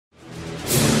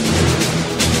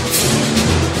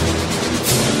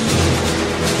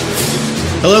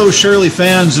Hello, Shirley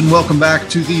fans, and welcome back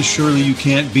to the Surely You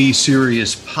Can't Be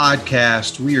Serious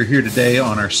podcast. We are here today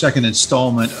on our second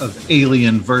installment of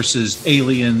Alien versus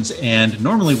Aliens, and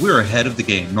normally we're ahead of the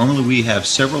game. Normally we have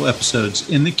several episodes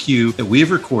in the queue that we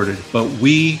have recorded, but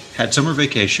we had summer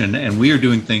vacation, and we are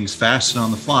doing things fast and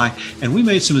on the fly, and we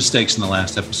made some mistakes in the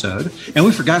last episode, and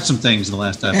we forgot some things in the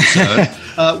last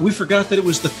episode. We forgot that it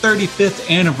was the 35th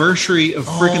anniversary of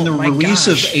freaking the release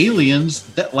of Aliens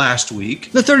that last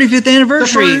week. The 35th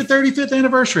anniversary. The 35th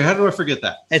anniversary. How did I forget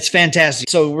that? It's fantastic.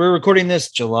 So we're recording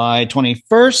this July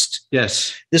 21st.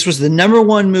 Yes. This was the number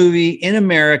one movie in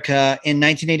America in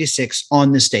 1986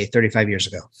 on this day, 35 years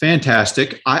ago.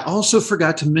 Fantastic. I also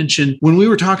forgot to mention when we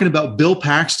were talking about Bill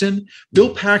Paxton,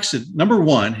 number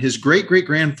one, his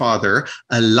great-great-grandfather,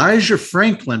 Elijah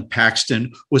Franklin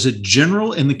Paxton, was a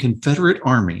general in the Confederate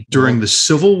Army during the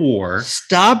Civil War.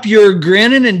 Stop your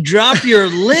grinning and drop your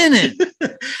linen.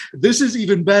 This is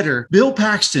even better. Bill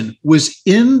Paxton was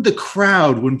in the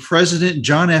crowd when President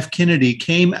John F. Kennedy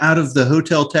came out of the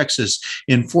Hotel Texas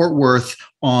in Fort Worth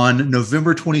on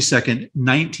November 22nd,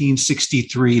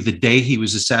 1963, the day he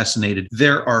was assassinated.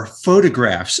 There are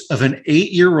photographs of an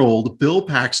 8-year-old Bill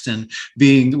Paxton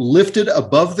being lifted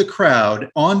above the crowd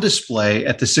on display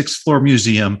at the 6th Floor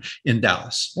Museum in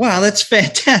Dallas. Wow, that's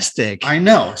fantastic. I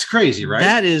know. It's crazy, right?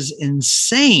 That is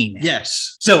insane.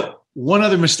 Yes. So one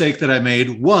other mistake that I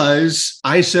made was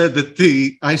I said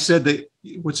that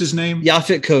what's his name?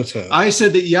 Yaphet Kotto. I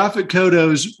said that Yaphet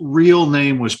Kotto's real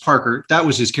name was Parker. That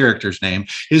was his character's name.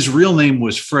 His real name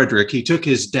was Frederick. He took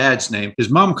his dad's name. His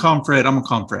mom called Fred. I'm a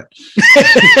Comfred.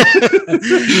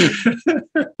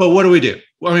 But what do we do?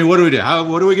 I mean, what do we do?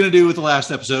 What are we going to do with the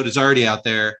last episode? It's already out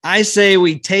there. I say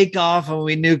we take off and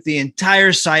we nuke the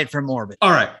entire site from orbit.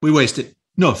 All right. We waste it.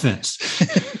 No offense.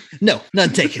 No, none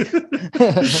taken.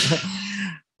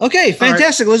 Okay,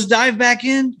 fantastic. Right. Let's dive back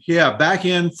in. Yeah, back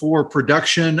in for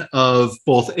production of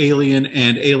both Alien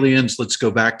and Aliens. Let's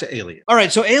go back to Alien. All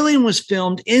right, so Alien was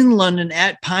filmed in London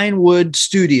at Pinewood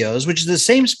Studios, which is the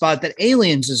same spot that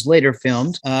Aliens is later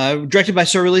filmed, directed by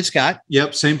Sir Ridley Scott.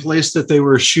 Yep, same place that they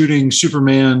were shooting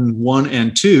Superman 1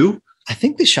 and 2. I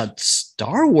think they shot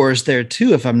Star Wars there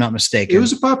too, if I'm not mistaken. It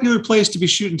was a popular place to be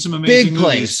shooting some amazing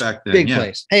movies back then. Big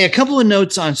place. Hey, a couple of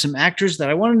notes on some actors that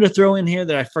I wanted to throw in here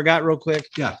that I forgot real quick.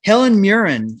 Yeah. Helen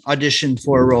Mirren auditioned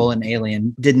for a role in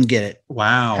Alien, didn't get it.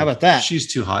 Wow. How about that?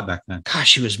 She's too hot back then. Gosh,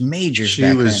 she was majors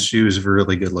back then. She was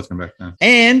really good looking back then.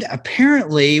 And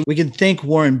apparently we can thank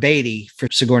Warren Beatty for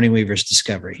Sigourney Weaver's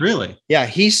discovery. Really? Yeah,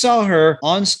 he saw her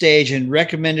on stage and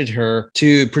recommended her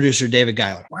to producer David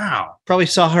Giler. Wow. Probably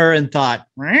saw her and thought,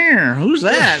 who's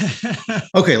that?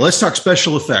 Okay, let's talk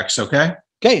special effects, okay?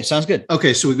 Okay, sounds good.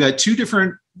 Okay, so we've got two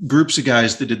different groups of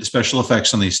guys that did the special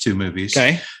effects on these two movies.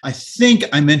 Okay. I think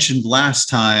I mentioned last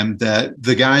time that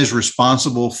the guys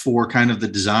responsible for kind of the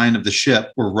design of the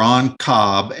ship were Ron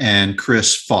Cobb and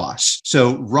Chris Foss.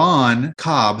 So Ron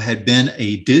Cobb had been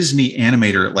a Disney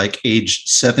animator at like age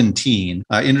 17,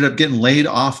 ended up getting laid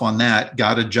off on that,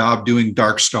 got a job doing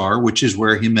Dark Star, which is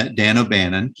where he met Dan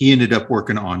O'Bannon. He ended up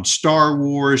working on Star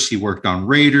Wars. He worked on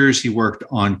Raiders. He worked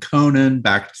on Conan,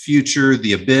 Back to the Future,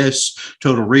 The Abyss,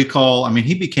 Total Recall. I mean,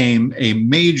 he became a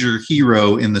major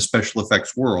hero in the special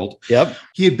effects world. Yep.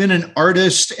 He had been an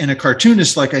artist and a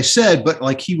cartoonist, like I said, but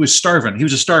like he was starving. He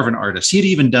was a starving artist. He had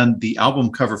even done the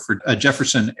album cover for a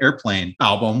Jefferson Airplane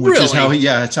album, which is how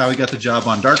that's how he got the job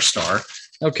on Dark Star.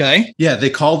 Okay. Yeah, they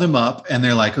called him up and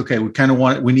they're like, okay,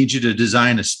 we need you to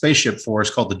design a spaceship for us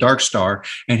called the Dark Star.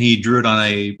 And he drew it on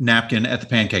a napkin at the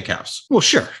Pancake House. Well,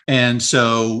 sure. And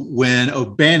so when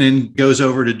O'Bannon goes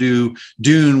over to do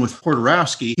Dune with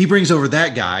Portorowski, he brings over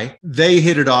that guy. They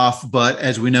hit it off, but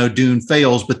as we know, Dune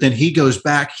fails. But then he goes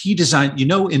back. He designed,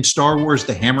 in Star Wars,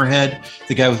 the Hammerhead,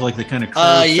 the guy with like the kind of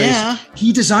curved face.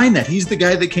 He designed that. He's the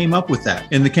guy that came up with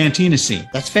that in the cantina scene.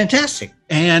 That's fantastic.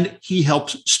 And he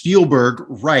helped Spielberg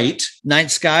write Night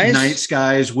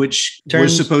Skies, which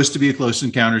was supposed to be a Close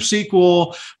Encounter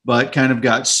sequel, but kind of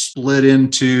got split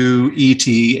into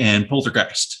E.T. and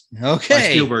Poltergeist. Okay. By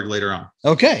Spielberg later on.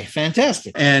 Okay,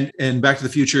 fantastic. And Back to the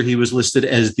Future, he was listed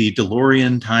as the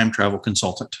DeLorean time travel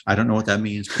consultant. I don't know what that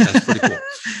means, but that's pretty cool.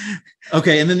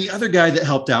 Okay, and then the other guy that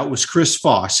helped out was Chris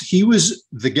Foss. He was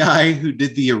the guy who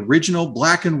did the original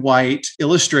black and white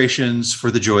illustrations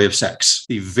for The Joy of Sex,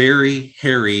 the very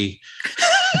hairy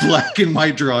black and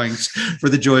white drawings for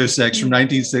The Joy of Sex from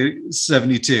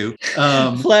 1972.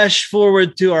 Flash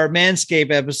forward to our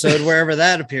Manscaped episode, wherever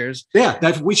that appears.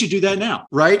 Yeah, we should do that now.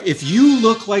 Right? If you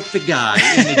look like the guy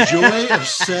in The Joy of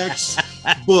Sex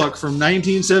book from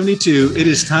 1972, it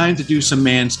is time to do some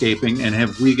manscaping,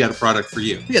 and we got a product for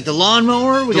you. We got the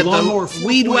lawnmower. We got lawnmower, the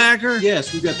weed whacker.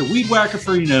 Yes, we've got the weed whacker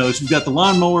for your nose. We've got the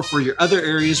lawnmower for your other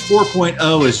areas.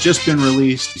 4.0 has just been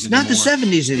released. It's not the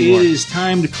 70s anymore. It is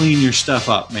time to clean your stuff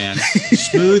up, man.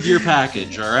 Smooth your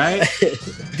package, all right?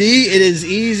 D, it is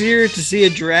easier to see a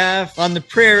giraffe on the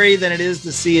prairie than it is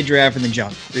to see a giraffe in the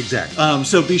jungle. Exactly.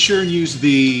 So be sure and use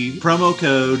the promo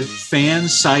code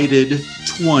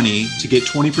FANSIDED20 to get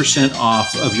 20%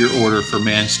 off of your order for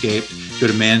Manscaped. Go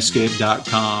to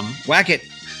manscaped.com. Whack it.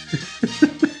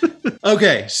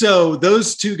 Okay, so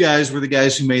those two guys were the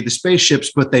guys who made the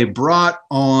spaceships, but they brought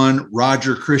on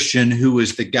Roger Christian, who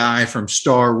was the guy from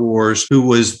Star Wars, who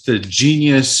was the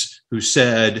genius who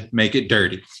said, make it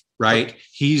dirty, right?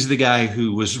 He's the guy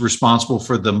who was responsible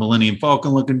for the Millennium Falcon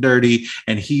looking dirty,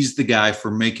 and he's the guy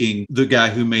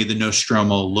who made the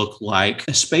Nostromo look like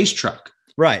a space truck.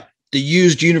 Right. The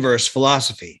used universe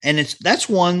philosophy. And that's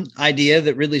one idea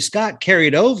that Ridley Scott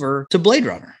carried over to Blade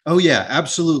Runner. Oh, yeah,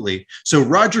 absolutely. So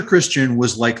Roger Christian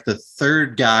was like the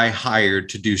third guy hired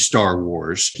to do Star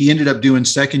Wars. He ended up doing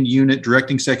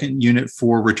directing second unit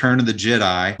for Return of the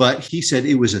Jedi. But he said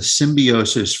it was a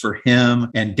symbiosis for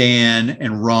him and Dan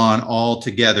and Ron all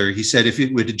together. He said if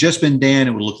it would have just been Dan,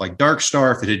 it would look like Dark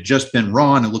Star. If it had just been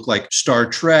Ron, it looked like Star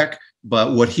Trek.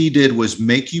 But what he did was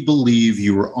make you believe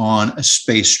you were on a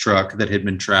space truck that had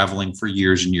been traveling for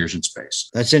years and years in space.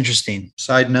 That's interesting.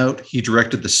 Side note, he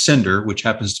directed The Cinder, which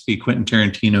happens to be Quentin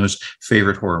Tarantino's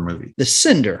favorite horror movie. The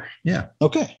Cinder. Yeah.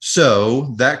 Okay.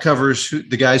 So that covers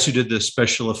the guys who did the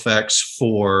special effects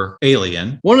for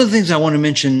Alien. One of the things I want to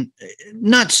mention,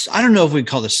 I don't know if we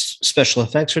call this special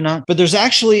effects or not, but there's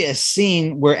actually a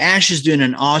scene where Ash is doing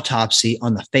an autopsy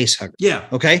on the facehugger. Yeah.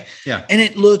 Okay. Yeah. And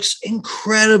it looks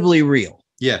incredibly real.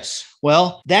 Yes.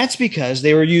 Well, that's because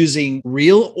they were using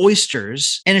real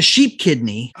oysters and a sheep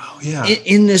kidney. Oh, yeah.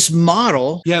 In this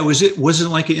model. Yeah.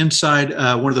 Wasn't like inside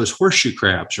one of those horseshoe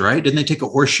crabs, right? Didn't they take a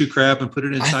horseshoe crab and put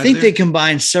it inside? I think they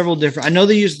combined several different. I know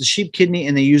they used the sheep kidney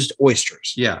and they used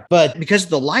oysters. Yeah. But because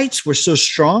the lights were so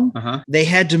strong, they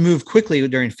had to move quickly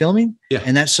during filming. Yeah.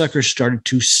 And that sucker started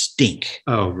to stink.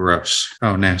 Oh, gross.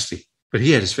 Oh, nasty. But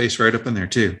he had his face right up in there,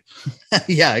 too.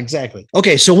 Yeah, exactly.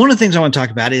 Okay, so one of the things I want to talk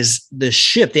about is the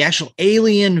ship, the actual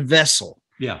alien vessel.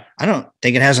 Yeah. I don't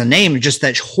think it has a name, just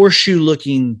that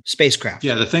horseshoe-looking spacecraft.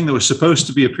 Yeah, the thing that was supposed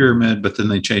to be a pyramid, but then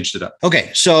they changed it up. Okay,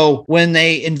 so when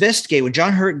they investigate, when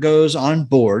John Hurt goes on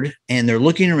board and they're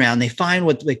looking around, they find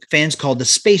what the fans call the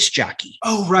space jockey.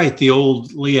 Oh, right. The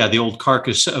old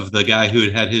carcass of the guy who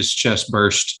had his chest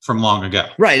burst from long ago.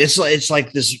 Right. It's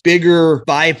like this bigger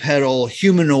bipedal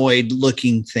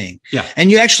humanoid-looking thing. Yeah.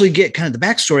 And you actually get kind of the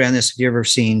backstory on this if you've ever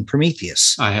seen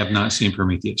Prometheus. I have not seen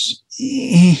Prometheus.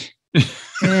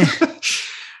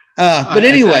 But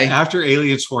anyway, after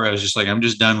Aliens 4, I was just like, I'm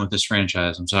just done with this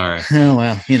franchise. I'm sorry. Oh,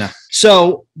 well,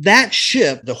 So that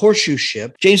ship, the horseshoe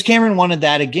ship, James Cameron wanted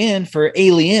that again for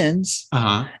Aliens.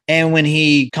 And when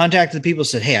he contacted the people,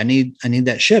 said, "Hey, I need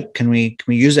that ship. Can we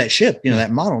use that ship?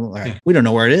 That model? Like, we don't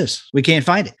know where it is. We can't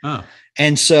find it." Oh.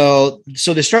 And so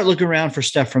they start looking around for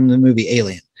stuff from the movie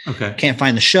Alien. Okay. Can't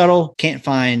find the shuttle, can't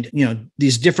find,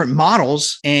 these different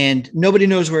models, and nobody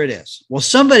knows where it is. Well,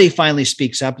 somebody finally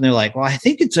speaks up and they're like, well, I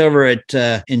think it's over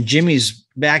in Jimmy's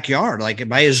backyard, like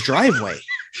by his driveway.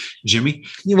 Jimmy?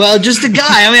 Well, just a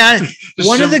guy.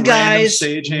 One of the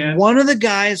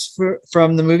guys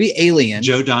from the movie Alien.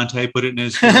 Joe Dante put it in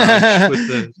his garage with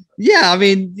the...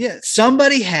 Yeah,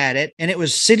 somebody had it and it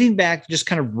was sitting back just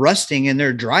kind of rusting in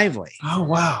their driveway. Oh,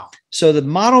 wow. So the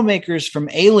model makers from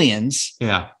Aliens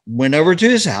went over to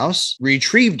his house,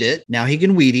 retrieved it. Now he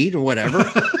can weed eat or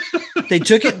whatever. They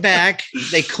took it back,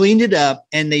 they cleaned it up,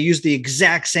 and they used the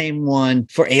exact same one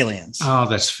for Aliens. Oh,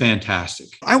 that's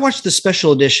fantastic. I watched the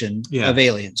special edition of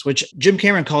Aliens, which Jim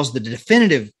Cameron calls the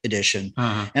definitive edition.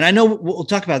 And I know we'll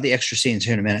talk about the extra scenes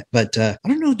here in a minute, but I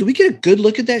don't know. Do we get a good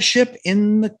look at that ship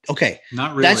in the... Okay.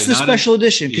 Not really. That's the special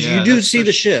edition, because you do see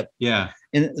the ship. Yeah.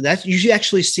 And that's you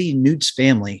actually see Newt's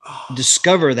family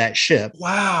discover that ship.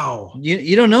 Wow.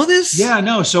 You don't know this? Yeah,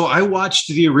 no. So I watched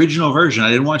the original version. I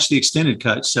didn't watch the extended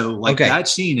cut. So that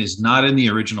scene is not in the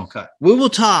original cut. We will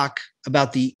talk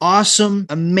about the awesome,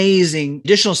 amazing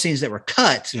additional scenes that were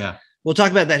cut. Yeah. We'll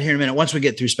talk about that here in a minute once we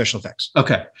get through special effects.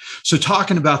 Okay. So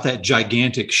talking about that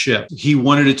gigantic ship, he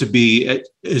wanted it to be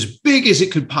as big as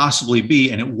it could possibly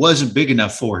be, and it wasn't big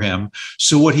enough for him.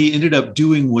 So what he ended up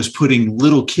doing was putting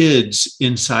little kids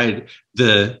inside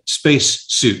the space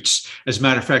suits. As a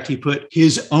matter of fact, he put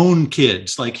his own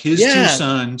kids, like his two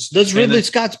sons. Those Ridley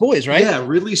Scott's boys, right? Yeah,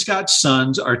 Ridley Scott's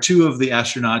sons are two of the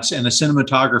astronauts, and the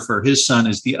cinematographer, his son,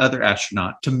 is the other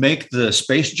astronaut. To make the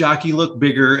space jockey look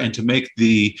bigger and to make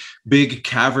the big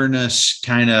cavernous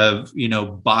kind of,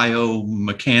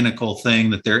 biomechanical thing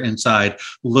that they're inside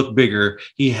look bigger,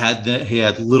 he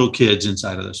had little kids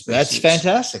inside of those space That's suits.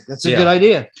 Fantastic. That's a good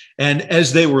idea. And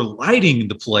as they were lighting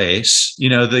the place,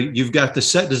 you've got the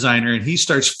set designer and he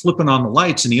starts flipping on the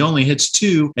lights and he only hits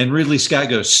 2. And Ridley Scott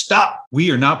goes, "Stop.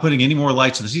 We are not putting any more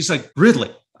lights in this." He's like,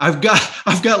 "Ridley, I've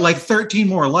got like 13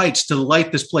 more lights to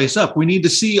light this place up. We need to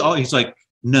see all." He's like,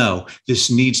 "No, this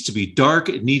needs to be dark.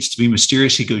 It needs to be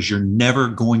mysterious." He goes, "You're never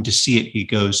going to see it." He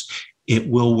goes, "It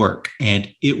will work."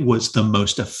 And it was the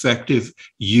most effective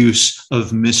use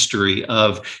of mystery,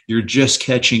 of you're just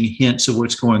catching hints of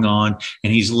what's going on,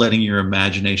 and he's letting your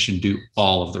imagination do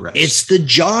all of the rest. It's the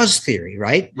Jaws theory,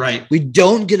 right? Right. We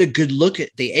don't get a good look at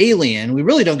the alien. We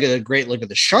really don't get a great look at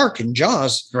the shark in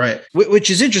Jaws. Right. Which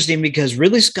is interesting because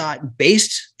Ridley Scott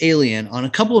based Alien on a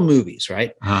couple of movies,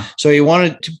 right? Uh-huh. So he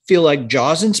wanted to feel like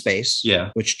Jaws in space.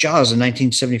 Yeah. Which Jaws in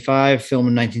 1975, film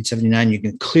in 1979, you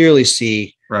can clearly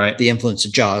see the influence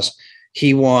of Jaws.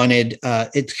 He wanted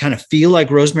it to kind of feel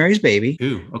like Rosemary's Baby.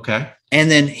 Ooh, okay. And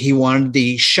then he wanted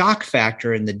the shock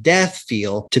factor and the death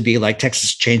feel to be like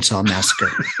Texas Chainsaw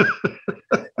Massacre.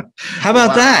 How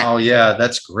about that? Oh, yeah,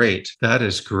 that's great. That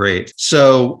is great.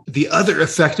 So the other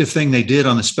effective thing they did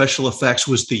on the special effects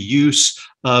was the use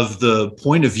of the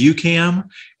point of view cam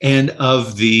and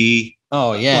of the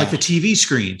like the TV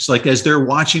screens, like as they're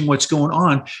watching what's going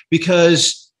on,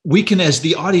 because we can, as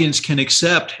the audience, can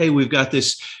accept, hey, we've got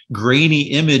this grainy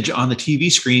image on the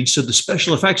TV screen. So the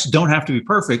special effects don't have to be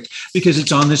perfect because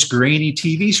it's on this grainy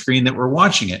TV screen that we're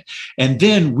watching it. And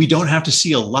then we don't have to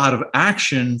see a lot of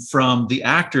action from the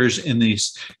actors in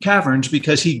these caverns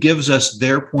because he gives us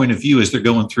their point of view as they're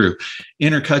going through.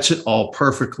 Intercuts it all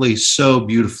perfectly. So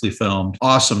beautifully filmed.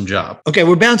 Awesome job. Okay,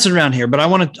 we're bouncing around here, but I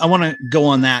want to go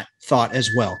on that thought as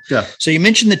well. Yeah. So you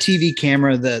mentioned the TV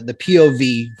camera, the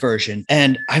POV version.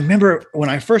 And I remember when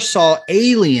I first saw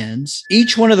Aliens,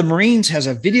 each one of the Marines has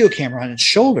a video camera on its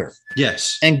shoulder.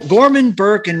 Yes. And Gorman,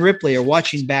 Burke, and Ripley are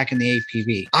watching back in the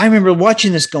APV. I remember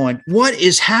watching this going, what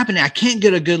is happening? I can't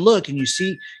get a good look. And you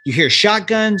hear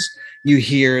shotguns, you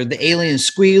hear the aliens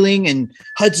squealing, and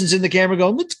Hudson's in the camera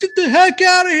going, let's get the heck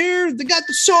out of here. They got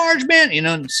the Sarge, man.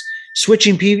 It's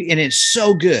switching PV, and it's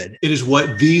so good. It is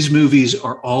what these movies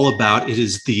are all about. It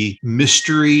is the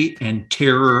mystery and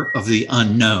terror of the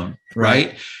unknown,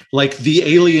 right? Like the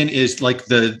alien is like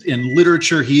in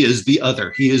literature, he is the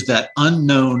other. He is that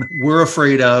unknown. We're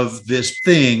afraid of this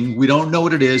thing. We don't know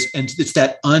what it is. And it's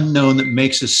that unknown that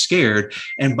makes us scared.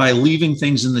 And by leaving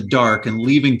things in the dark and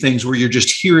leaving things where you're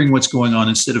just hearing what's going on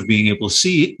instead of being able to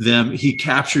see them, he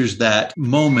captures that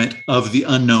moment of the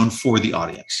unknown for the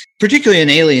audience. Particularly in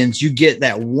Aliens, you get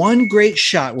that one great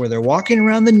shot where they're walking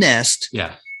around the nest.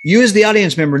 Yeah. You as the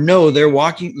audience member know they're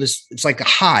walking, it's like a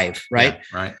hive, right?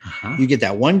 Yeah, right. Uh-huh. You get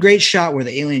that one great shot where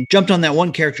the alien jumped on that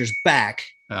one character's back,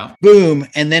 yeah. Boom,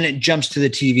 and then it jumps to the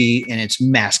TV and it's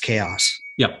mass chaos.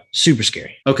 Yep. Super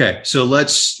scary. Okay, so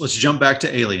let's jump back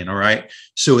to Alien, all right?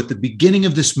 So at the beginning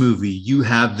of this movie, you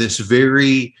have this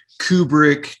very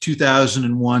Kubrick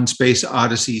 2001 Space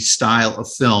Odyssey style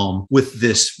of film with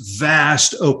this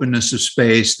vast openness of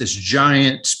space, this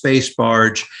giant space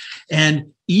barge.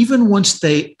 And even once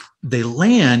they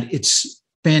land, it's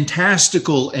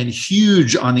fantastical and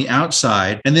huge on the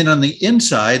outside. And then on the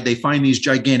inside, they find these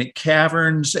gigantic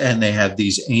caverns and they have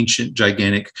these ancient,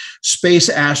 gigantic space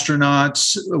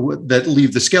astronauts that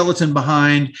leave the skeleton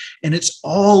behind. And it's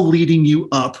all leading you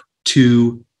up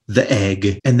to the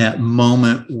egg and that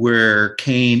moment where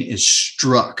Kane is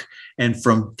struck. And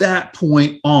from that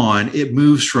point on, it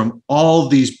moves from all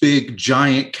these big,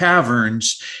 giant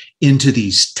caverns into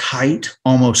these tight,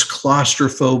 almost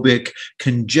claustrophobic,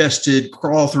 congested,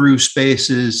 crawl-through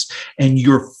spaces, and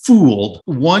you're fooled.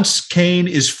 Once Kane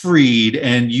is freed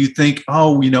and you think,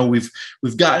 oh, we've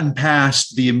gotten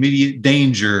past the immediate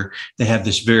danger, they have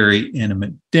this very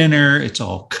intimate dinner, it's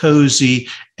all cozy,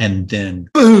 and then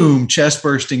boom,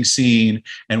 chest-bursting scene,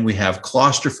 and we have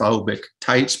claustrophobic,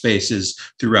 tight spaces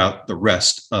throughout the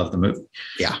rest of the movie.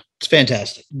 Yeah. It's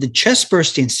fantastic. The chest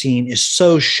bursting scene is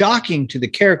so shocking to the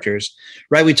characters,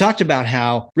 right? We talked about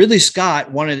how Ridley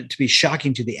Scott wanted it to be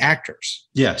shocking to the actors.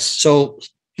 Yes. So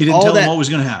He didn't tell them what was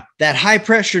going to happen. That high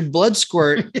pressured blood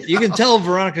squirt. You can tell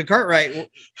Veronica Cartwright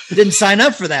didn't sign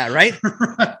up for that, right?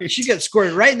 Right. She got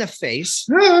squirted right in the face.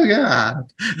 Oh,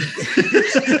 God.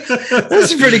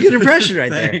 That's a pretty good impression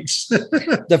right Thanks. There.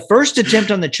 The first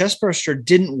attempt on the chest burster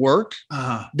didn't work,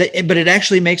 but it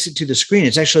actually makes it to the screen.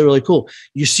 It's actually really cool.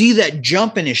 You see that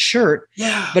jump in his shirt,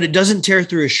 but it doesn't tear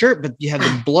through his shirt, but you have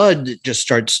the blood that just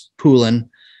starts pooling,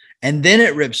 and then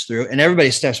it rips through, and everybody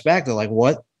steps back. They're like,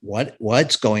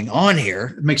 what's going on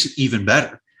here? It makes it even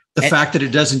better. The fact that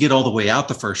it doesn't get all the way out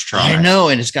the first try. I know,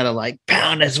 and it's got to like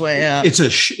pound its way up. It's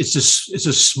a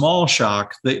small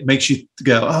shock that makes you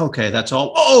go, oh, okay, that's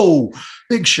all. Oh,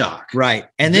 big shock. Right.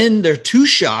 And then they're too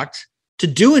shocked to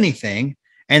do anything,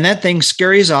 and that thing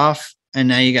scurries off, and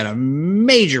now you got a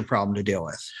major problem to deal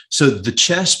with. So the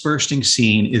chest bursting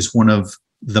scene is one of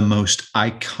the most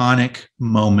iconic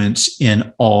moments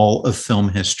in all of film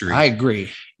history. I agree.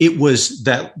 It was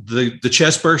that the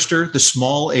chest burster, the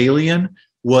small alien,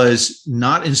 was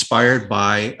not inspired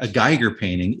by a Geiger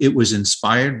painting. It was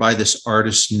inspired by this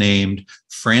artist named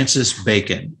Francis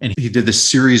Bacon. And he did this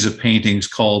series of paintings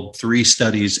called 3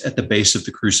 Studies at the Base of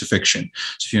the Crucifixion.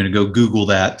 So if you're going to go Google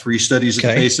that, 3 Studies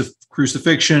at the Base of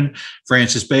Crucifixion,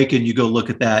 Francis Bacon, you go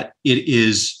look at that. It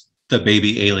is the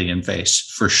baby alien face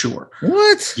for sure.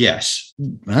 What? Yes.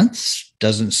 That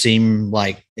doesn't seem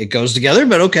like it goes together,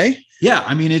 but okay. Yeah,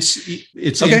 I mean it's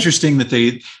interesting that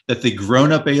the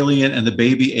grown-up alien and the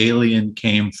baby alien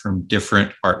came from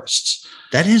different artists.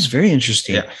 That is very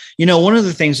interesting. Yeah. You know, one of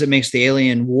the things that makes the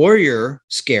alien warrior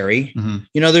scary,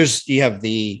 you know, you have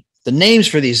the names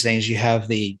for these things. You have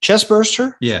the chest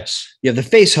burster. Yes. You have the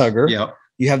face hugger. Yeah.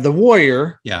 You have the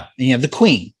warrior. Yeah. And you have the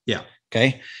queen. Yeah.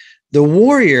 Okay. The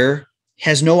warrior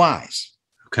has no eyes.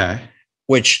 Okay.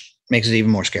 Which makes it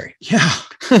even more scary. Yeah.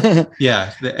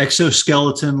 Yeah. The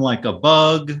exoskeleton like a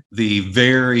bug, the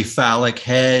very phallic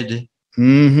head.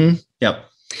 Mm-hmm. Yep.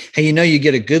 Hey, you know, you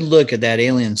get a good look at that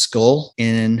alien skull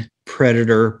in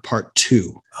Predator Part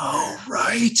 2. Oh,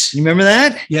 right. You remember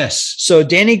that? Yes. So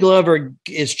Danny Glover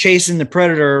is chasing the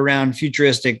Predator around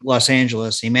futuristic Los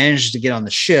Angeles. He manages to get on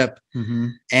the ship,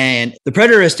 and the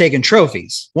Predator has taken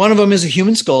trophies. One of them is a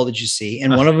human skull that you see,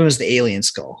 and one of them is the alien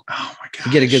skull. Oh, my God.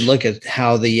 You get a good look at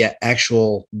how the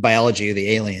actual biology of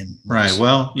the alien was. Right.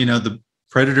 Well, you know, the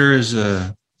Predator is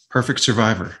a perfect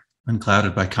survivor,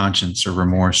 unclouded by conscience or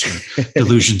remorse or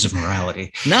delusions of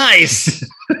morality. Nice.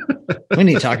 We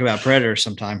need to talk about Predator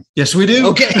sometime. Yes, we do.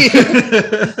 Okay.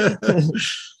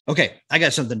 Okay, I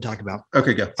got something to talk about.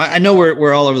 Okay, go. I know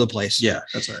we're all over the place. Yeah,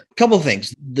 that's right. A couple of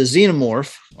things. The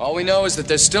xenomorph. All we know is that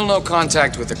there's still no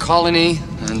contact with the colony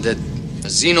and that a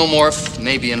xenomorph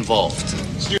may be involved.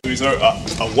 Excuse me, sir.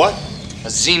 A what? A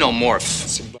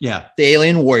xenomorph. Yeah. The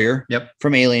alien warrior. Yep.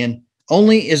 From Alien.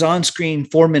 Only is on screen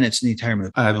 4 minutes in the entire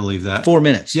movie. I believe that. 4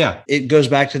 minutes. Yeah. It goes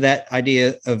back to that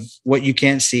idea of what you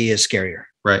can't see is scarier.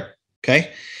 Right.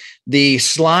 Okay. The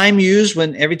slime used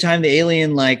when every time the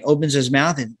alien like opens his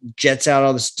mouth and jets out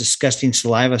all this disgusting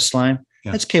saliva slime.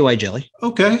 Yeah. That's KY jelly.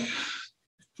 Okay.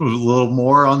 A little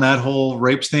more on that whole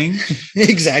rape thing.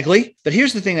 Exactly. But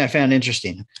here's the thing I found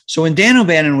interesting. So when Dan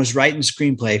O'Bannon was writing the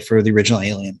screenplay for the original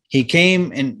Alien, he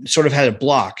came and sort of had a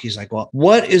block. He's like, well,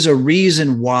 what is a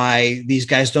reason why these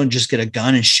guys don't just get a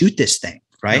gun and shoot this thing?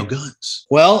 Right. No guns.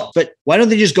 Well, but why don't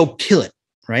they just go kill it?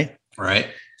 Right. Right.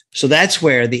 So that's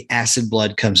where the acid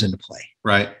blood comes into play.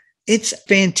 Right. It's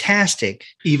fantastic.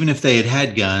 Even if they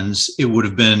had guns, it would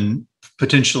have been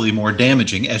potentially more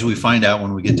damaging, as we find out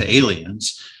when we get to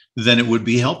Aliens, than it would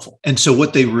be helpful. And so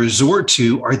what they resort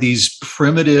to are these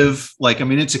primitive, like, I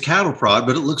mean, it's a cattle prod,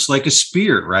 but it looks like a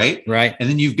spear, right? Right. And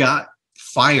then you've got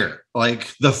fire,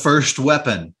 like the first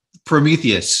weapon,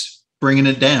 Prometheus, bringing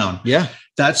it down. Yeah.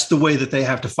 That's the way that they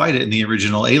have to fight it in the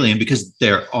original Alien because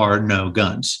there are no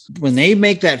guns. When they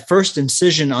make that first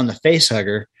incision on the face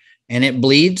hugger and it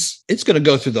bleeds, it's going to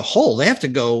go through the hole. They have to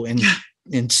go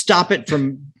and stop it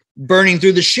from burning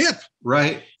through the ship.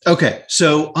 Right. Okay.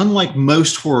 So unlike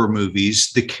most horror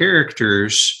movies, the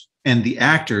characters and the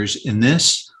actors in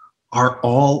this are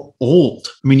all old.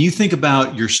 I mean, you think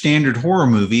about your standard horror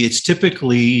movie, it's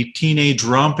typically teenage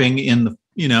romping in the,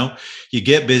 you know, you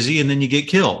get busy and then you get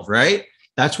killed, right?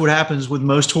 That's what happens with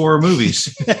most horror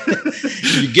movies.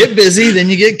 You get busy, then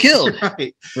you get killed.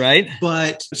 Right. Right.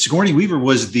 But Sigourney Weaver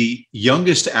was the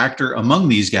youngest actor among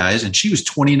these guys, and she was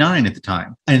 29 at the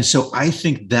time. And so I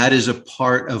think that is a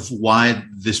part of why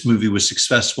this movie was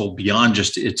successful beyond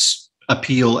just its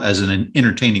appeal as an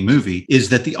entertaining movie, is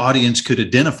that the audience could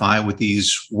identify with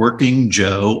these working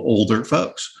Joe older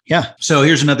folks. Yeah. So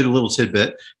here's another little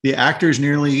tidbit. The actors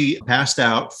nearly passed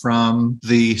out from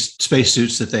the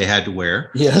spacesuits that they had to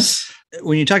wear. Yes.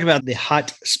 when you talk about the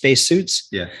hot spacesuits,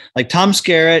 Yeah. like Tom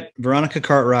Skerritt, Veronica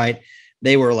Cartwright,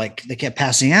 they kept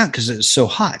passing out because it was so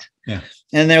hot. Yeah.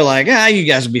 And they're like, you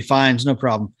guys will be fine. It's no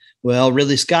problem. Well,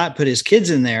 Ridley Scott put his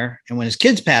kids in there. And when his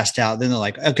kids passed out, then they're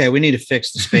like, okay, we need to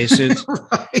fix the spacesuits.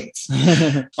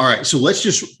 Right. All right. So let's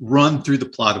just run through the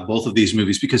plot of both of these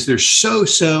movies because they're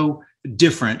so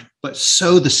different, but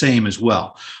so the same as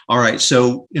well. All right.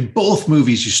 So in both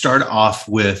movies, you start off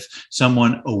with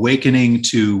someone awakening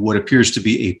to what appears to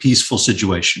be a peaceful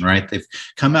situation, right? They've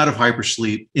come out of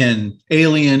hypersleep. In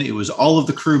Alien, it was all of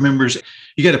the crew members.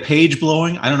 You got a page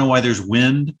blowing. I don't know why there's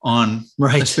wind on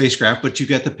a spacecraft, but you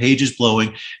got the pages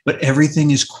blowing, but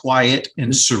everything is quiet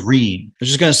and serene. I was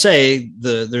just going to say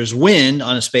there's wind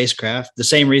on a spacecraft, the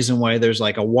same reason why there's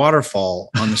like a waterfall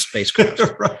on the spacecraft.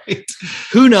 Right.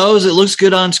 Who knows? It looks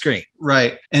good on screen.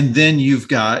 Right. And then you've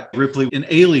got Ripley in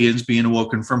Aliens being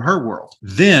awoken from her world.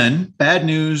 Then bad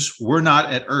news, we're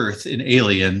not at Earth in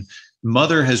Alien.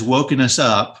 Mother has woken us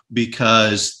up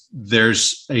because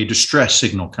there's a distress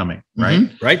signal coming, right?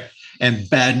 Mm-hmm. Right. And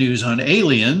bad news on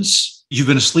Aliens, you've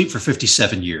been asleep for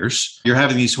 57 years. You're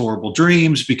having these horrible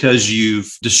dreams because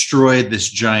you've destroyed this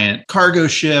giant cargo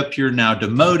ship. You're now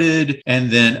demoted.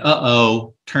 And then,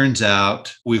 turns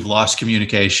out we've lost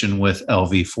communication with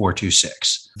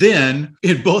LV-426. Then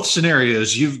in both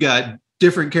scenarios, you've got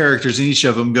different characters in each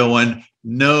of them going,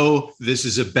 no, this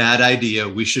is a bad idea.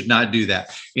 We should not do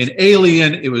that. In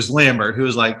Alien, it was Lambert who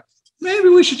was like, maybe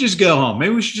we should just go home.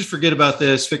 Maybe we should just forget about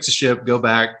this, fix the ship, go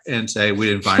back and say we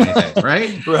didn't find anything,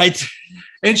 right? Right.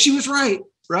 And she was right.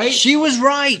 She was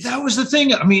right. That was the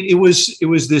thing. I mean, it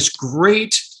was this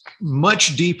great,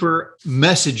 much deeper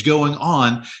message going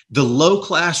on. The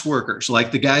low-class workers,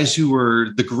 like the guys who were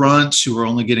the grunts, who were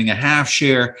only getting a half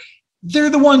share, they're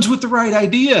the ones with the right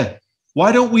idea.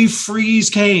 Why don't we freeze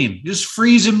Kane? Just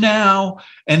freeze him now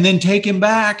and then take him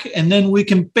back. And then we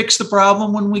can fix the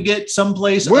problem when we get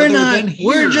someplace other than here.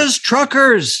 We're just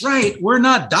truckers. Right. We're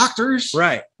not doctors.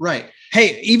 Right. Right.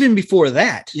 Hey, even before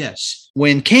that. Yes.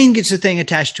 When Kane gets the thing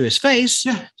attached to his face,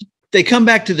 they come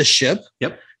back to the ship.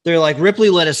 Yep. They're like, Ripley,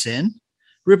 let us in.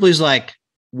 Ripley's like,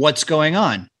 what's going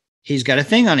on? He's got a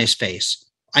thing on his face.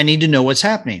 I need to know what's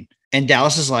happening. And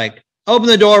Dallas is like, open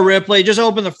the door, Ripley. Just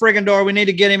open the friggin' door. We need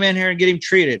to get him in here and get him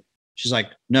treated. She's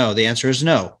like, no, the answer is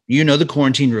no. You know the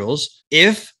quarantine rules.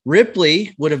 If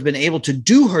Ripley would have been able to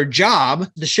do her job,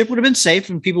 the ship would have been safe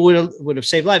and people would have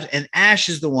saved lives. And Ash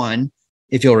is the one,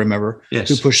 if you'll remember,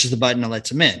 who pushes the button and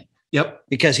lets him in. Yep.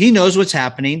 Because he knows what's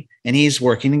happening and he's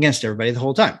working against everybody the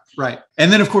whole time. Right.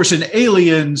 And then, of course, in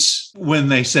Aliens, when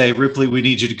they say, Ripley, we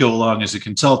need you to go along as a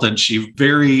consultant, she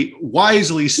very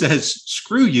wisely says,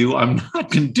 screw you. I'm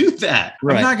not going to do that.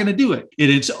 Right. I'm not going to do it.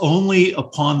 It's only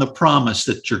upon the promise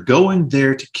that you're going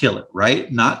there to kill it,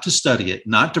 right? Not to study it,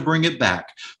 not to bring it back,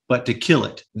 but to kill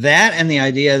it. That and the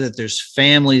idea that there's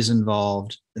families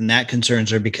involved and that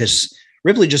concerns her because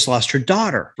Ripley just lost her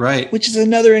daughter, right? Which is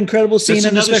another incredible scene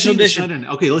in the special edition.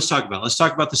 Okay, let's talk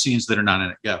about the scenes that are not in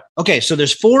it. Go. Okay, so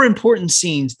there's 4 important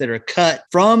scenes that are cut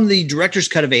from the director's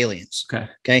cut of Aliens.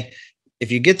 Okay.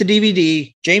 If you get the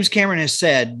DVD, James Cameron has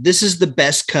said this is the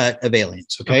best cut of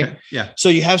Aliens. Okay. Yeah. So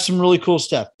you have some really cool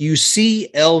stuff. You see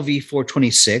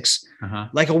LV-426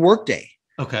 like a work day.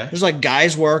 Okay. There's like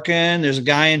guys working, there's a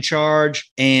guy in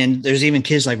charge, and there's even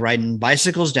kids like riding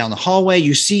bicycles down the hallway.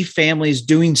 You see families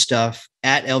doing stuff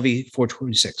at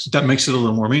LV-426. That makes it a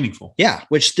little more meaningful. Yeah.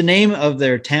 Which the name of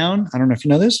their town, I don't know if you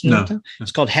know this. No.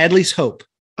 It's called Hadley's Hope.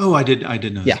 Oh, I did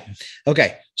know. Yeah. That.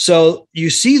 Okay. So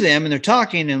you see them and they're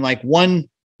talking and like one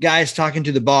guy's talking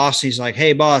to the boss. He's like,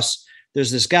 hey boss,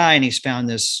 there's this guy and he's found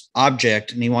this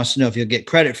object and he wants to know if you'll get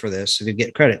credit for this, if you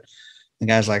get credit. The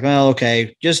guy's like, well,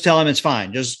 okay, just tell him it's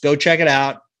fine. Just go check it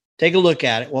out. Take a look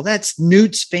at it. Well, that's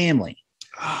Newt's family.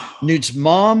 Newt's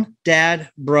mom, dad,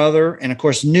 brother, and of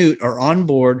course, Newt are on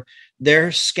board.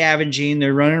 They're scavenging.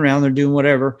 They're running around. They're doing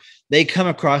whatever. They come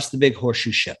across the big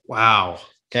horseshoe ship. Wow.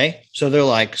 Okay. So they're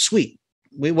like, sweet.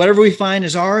 Whatever we find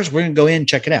is ours. We're going to go in and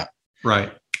check it out.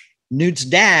 Right. Newt's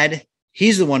dad,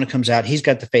 he's the one who comes out. He's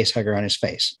got the face hugger on his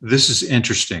face. This is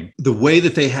interesting. The way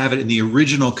that they have it in the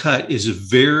original cut is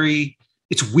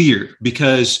it's weird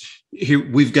because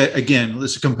here we've got, again,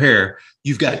 let's compare.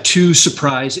 You've got 2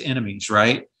 surprise enemies,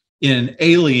 right? In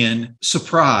Alien,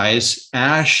 surprise,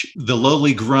 Ash, the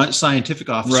lowly grunt scientific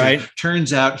officer,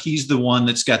 turns out he's the one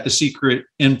that's got the secret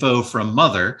info from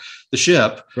Mother, the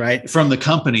ship, from the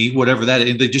company, whatever that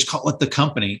is. They just call it the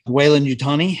company.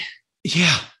 Weyland-Yutani?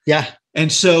 Yeah. Yeah.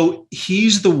 And so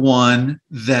he's the one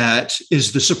that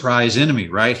is the surprise enemy,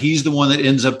 right? He's the one that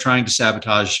ends up trying to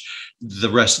sabotage the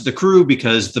rest of the crew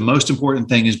because the most important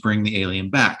thing is bring the alien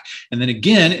back. And then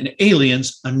again, in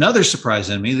Aliens, another surprise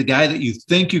enemy, the guy that you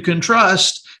think you can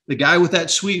trust, the guy with that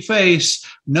sweet face.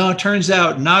 No, it turns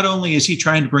out not only is he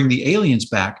trying to bring the aliens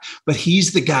back, but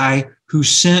he's the guy who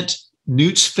sent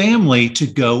Newt's family to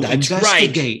go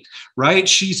investigate,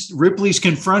 right? Ripley's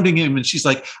confronting him and she's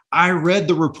like, I read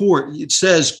the report. It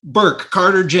says Burke,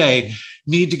 Carter J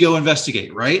need to go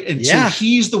investigate, right? And so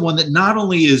he's the one that not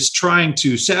only is trying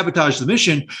to sabotage the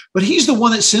mission, but he's the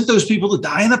one that sent those people to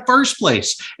die in the first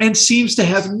place and seems to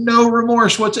have no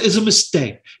remorse. It's a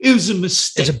mistake. It was a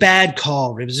mistake. It's a bad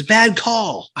call. It was a bad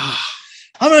call.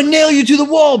 I'm going to nail you to the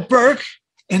wall, Burke.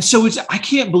 And so I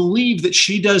can't believe that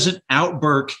she doesn't out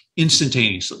Burke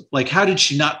instantaneously. Like, how did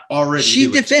she not already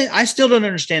I still don't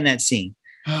understand that scene.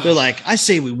 They're like, I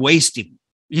say we waste him.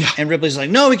 Yeah. And Ripley's like,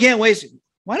 no, we can't waste him.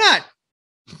 Why not?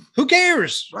 Who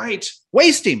cares? Right.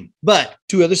 Waste him. But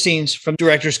 2 other scenes from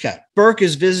director's cut. Burke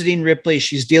is visiting Ripley.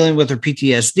 She's dealing with her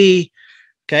PTSD.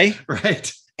 Okay.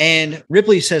 Right. And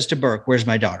Ripley says to Burke, where's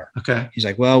my daughter? Okay. He's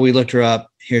like, well, we looked her up.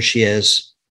 Here she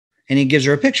is. And he gives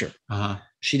her a picture.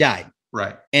 She died.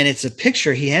 Right. And it's a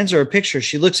picture. He hands her a picture.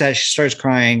 She looks at it. She starts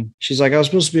crying. She's like, I was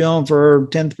supposed to be home for her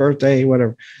 10th birthday,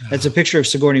 whatever. That's a picture of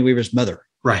Sigourney Weaver's mother.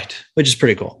 Right. Which is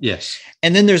pretty cool. Yes.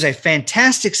 And then there's a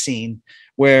fantastic scene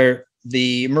where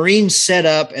the Marines set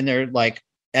up and they're like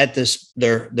at this,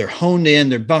 they're honed in,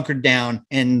 they're bunkered down,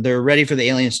 and they're ready for the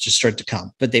aliens to start to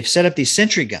come. But they've set up these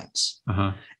sentry guns.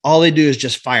 All they do is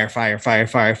just fire.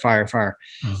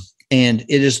 And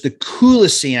it is the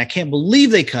coolest scene. I can't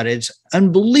believe they cut it. It's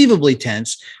unbelievably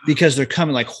tense because they're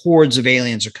coming, like hordes of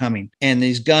aliens are coming. And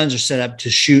these guns are set up to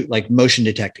shoot like motion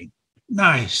detecting.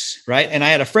 Nice. Right. And I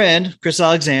had a friend, Chris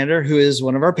Alexander, who is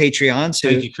one of our Patreons.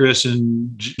 Thank you, Chris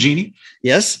and Jeannie.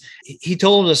 Yes. He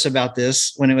told us about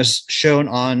this when it was shown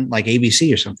on like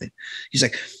ABC or something. He's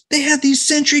like, they have these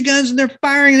sentry guns and they're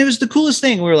firing. And it was the coolest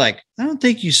thing. We were like, I don't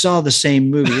think you saw the same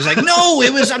movie. He's like, no,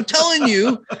 it was, I'm telling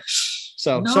you.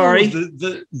 So no, sorry.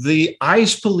 The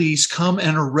ICE police come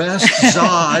and arrest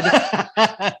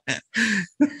Zod.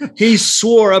 He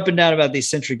swore up and down about these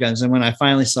sentry guns. And when I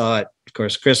finally saw it, of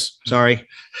course, Chris, sorry.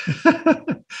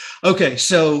 Okay.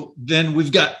 So then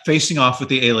we've got facing off with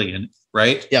the alien,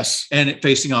 right? Yes. And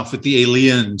facing off with the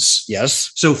aliens.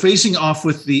 Yes. So facing off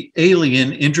with the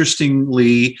alien,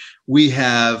 interestingly, we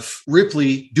have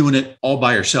Ripley doing it all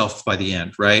by herself by the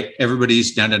end, right?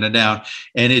 Everybody's down. And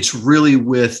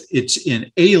it's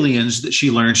in Aliens that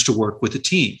she learns to work with a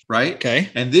team, right? Okay.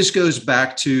 And this goes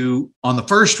back to, on the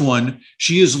first one,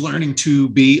 she is learning to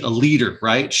be a leader,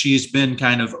 right? She's been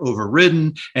kind of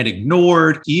overridden and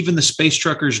ignored. Even the space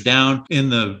truckers down in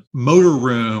the motor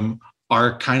room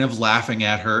are kind of laughing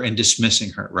at her and dismissing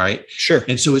her, right? Sure.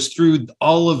 And so it's through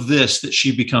all of this that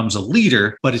she becomes a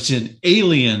leader, but it's in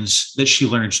Aliens that she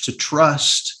learns to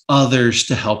trust others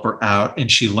to help her out.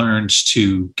 And she learns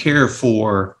to care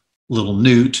for little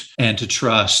Newt and to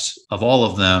trust, of all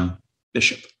of them,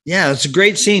 Bishop. Yeah, it's a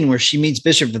great scene where she meets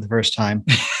Bishop for the first time,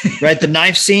 right? The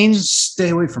knife scene.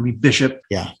 Stay away from me, Bishop.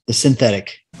 Yeah, the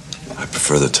synthetic. I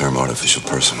prefer the term artificial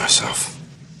person myself.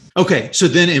 Okay, so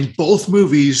then in both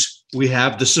movies, we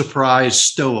have the surprise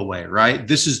stowaway, right?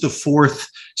 This is the 4th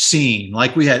scene.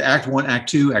 Like we had Act 1, Act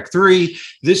 2, Act 3.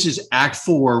 This is Act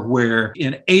 4, where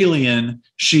in Alien,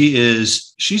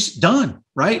 she's done,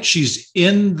 right? She's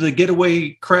in the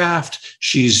getaway craft.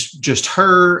 She's just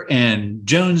her and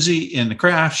Jonesy in the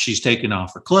craft. She's taken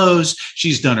off her clothes.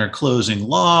 She's done her closing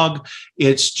log.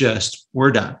 It's just,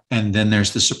 we're done. And then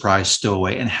there's the surprise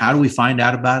stowaway. And how do we find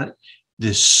out about it?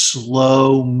 This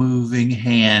slow moving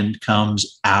hand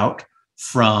comes out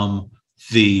from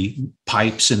the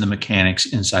pipes and the mechanics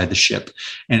inside the ship.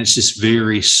 And it's this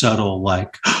very subtle,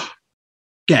 like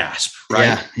gasp,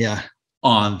 right? Yeah.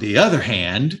 On the other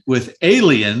hand, with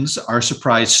Aliens, our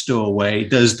surprise stowaway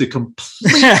does the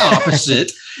complete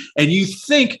opposite. And you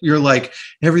think you're like,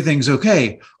 everything's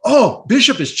okay. Oh,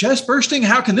 Bishop is chest bursting.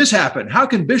 How can this happen? How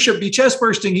can Bishop be chest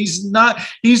bursting? He's not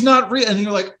real. And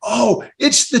you're like, oh,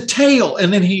 it's the tail.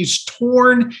 And then he's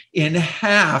torn in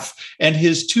half and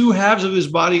his 2 halves of his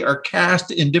body are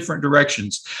cast in different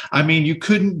directions. I mean, you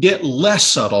couldn't get less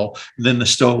subtle than the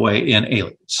stowaway in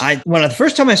Aliens. When the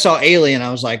first time I saw Alien,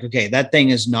 I was like, okay, that thing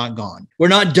is not gone. We're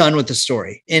not done with the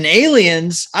story. In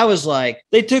Aliens, I was like,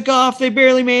 they took off. They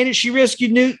barely made it. She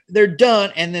rescued Newt. They're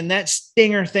done. And then that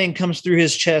stinger thing comes through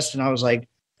his chest. And I was like,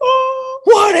 oh,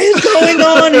 what is going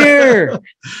on here?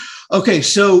 Okay,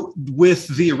 so with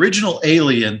the original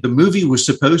Alien, the movie was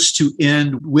supposed to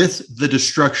end with the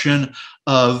destruction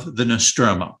of the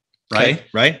Nostromo, right? Okay,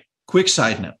 right. Quick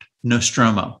side note,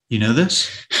 Nostromo. You know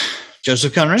this?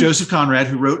 Joseph Conrad. Joseph Conrad,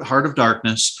 who wrote Heart of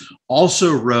Darkness,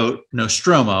 also wrote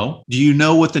Nostromo. Do you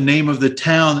know what the name of the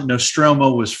town that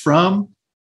Nostromo was from?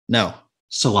 No.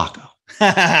 Sulaco.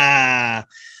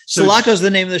 Sulaco is the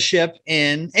name of the ship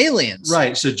in Aliens.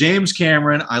 Right. So James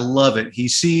Cameron, I love it. He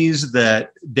sees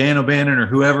that Dan O'Bannon or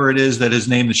whoever it is that has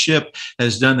named the ship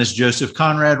has done this Joseph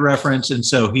Conrad reference. And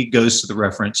so he goes to the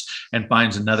reference and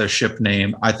finds another ship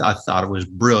name. I thought it was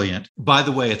brilliant. By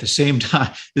the way, at the same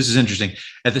time, this is interesting.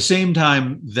 At the same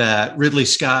time that Ridley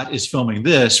Scott is filming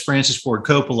this, Francis Ford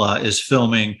Coppola is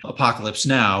filming Apocalypse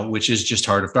Now, which is just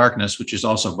Heart of Darkness, which is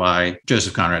also by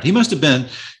Joseph Conrad. He must have been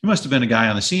a guy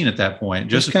on the scene at that point.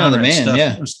 Joseph Conrad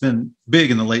stuff must have been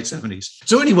big in the late 70s.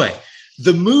 So anyway,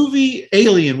 the movie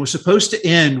Alien was supposed to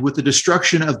end with the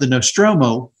destruction of the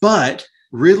Nostromo, but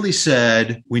Ridley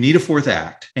said, we need a fourth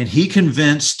act. And he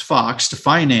convinced Fox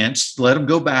to let him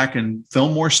go back and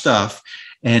film more stuff.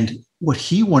 And what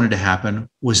he wanted to happen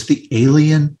was the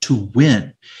alien to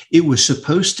win. It was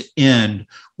supposed to end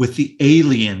with the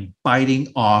alien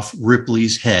biting off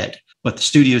Ripley's head. But the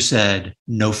studio said,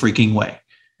 no freaking way.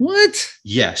 What?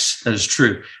 Yes, that is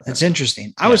true. That's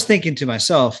interesting. I was thinking to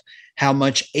myself how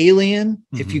much Alien,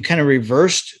 if you kind of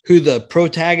reversed who the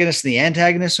protagonists and the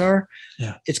antagonists are,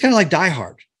 it's kind of like Die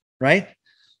Hard, right?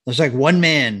 There's like one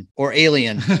man or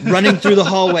alien running through the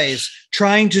hallways,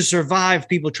 trying to survive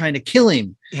people trying to kill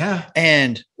him. Yeah.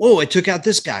 And, whoa, I took out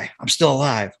this guy. I'm still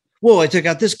alive. Whoa, I took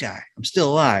out this guy. I'm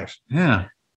still alive. Yeah.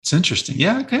 It's interesting.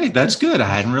 Yeah. Okay. That's good. I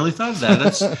hadn't really thought of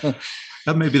that.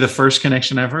 That may be the first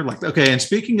connection I've heard. Like, okay. And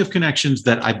speaking of connections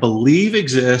that I believe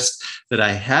exist that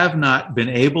I have not been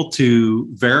able to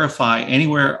verify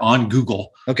anywhere on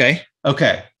Google. Okay.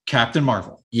 Captain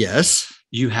Marvel. Yes.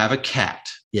 You have a cat.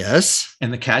 Yes.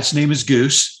 And the cat's name is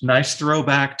Goose. Nice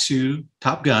throwback to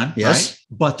Top Gun. Yes.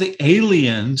 Right? But the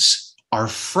aliens are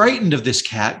frightened of this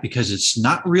cat because it's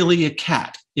not really a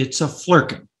cat. It's a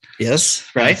flurkin. Yes.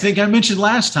 Right. I think I mentioned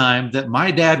last time that my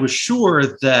dad was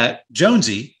sure that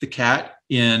Jonesy, the cat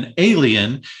in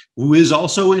Alien, who is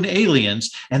also in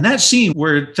Aliens, and that scene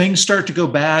where things start to go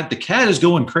bad, the cat is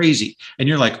going crazy. And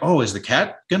you're like, oh, is the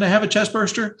cat going to have a chest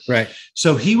burster? Right.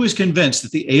 So he was convinced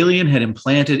that the alien had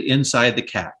implanted inside the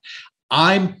cat.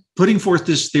 I'm putting forth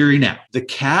this theory now. The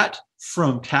cat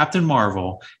from Captain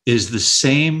Marvel is the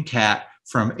same cat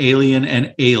from Alien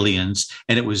and Aliens,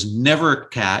 and it was never a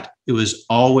cat. It was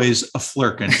always a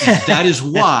flurkin. And that is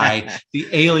why the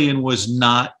alien was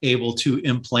not able to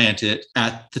implant it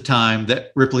at the time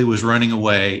that Ripley was running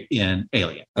away in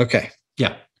Alien. Okay.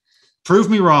 Yeah. Prove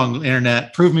me wrong,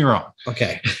 internet. Prove me wrong.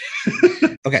 Okay.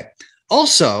 Okay.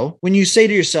 Also, when you say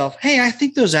to yourself, hey, I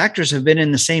think those actors have been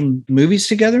in the same movies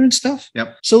together and stuff.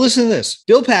 Yep. So listen to this.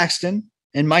 Bill Paxton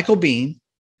and Michael Biehn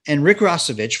and Rick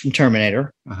Rossovich from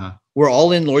Terminator were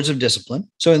all in Lords of Discipline.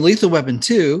 So in Lethal Weapon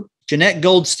 2, Jeanette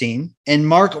Goldstein and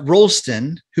Mark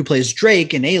Rolston, who plays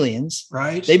Drake in Aliens,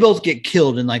 right? They both get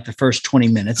killed in like the first 20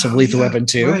 minutes of Lethal Weapon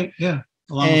 2. Right, yeah.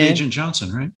 Along with Agent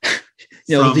Johnson, right?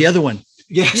 The other one.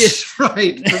 Yes,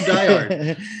 right. From Die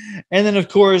Hard. And then, of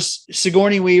course,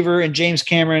 Sigourney Weaver and James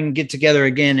Cameron get together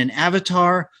again in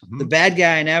Avatar. The bad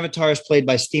guy in Avatar is played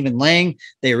by Stephen Lang.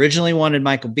 They originally wanted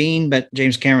Michael Biehn, but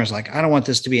James Cameron's like, I don't want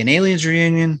this to be an Aliens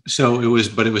reunion. So it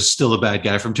was still a bad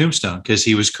guy from Tombstone because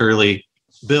he was Curly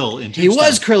Bill in Tombstone. He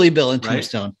was Curly Bill in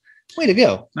Tombstone. Right? Way to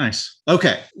go. Nice.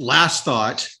 Okay. Last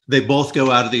thought. They both go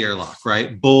out of the airlock,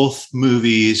 right? Both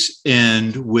movies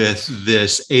end with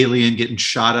this alien getting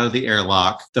shot out of the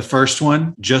airlock. The first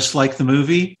one, just like the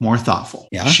movie, more thoughtful.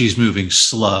 Yeah. She's moving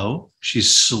slow.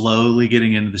 She's slowly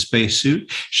getting into the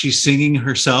spacesuit. She's singing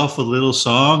herself a little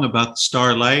song about the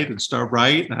starlight and star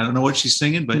bright. I don't know what she's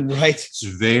singing, but it's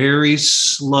very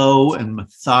slow and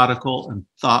methodical and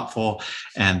thoughtful.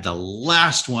 And the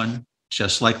last one,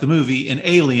 just like the movie in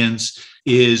Aliens,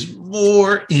 is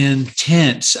more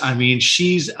intense. I mean,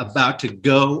 she's about to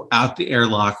go out the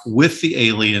airlock with the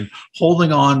alien,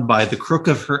 holding on by the crook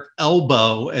of her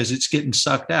elbow as it's getting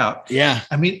sucked out. Yeah.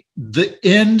 I mean, the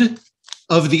end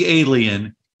of the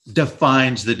Alien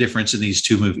defines the difference in these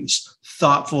two movies.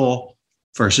 Thoughtful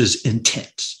versus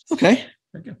intense. Okay.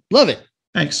 Love it.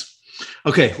 Thanks.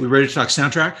 Okay. We ready to talk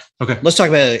soundtrack? Okay. Let's talk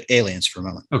about Aliens for a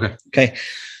moment. Okay.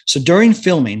 So during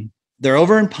filming, they're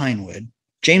over in Pinewood.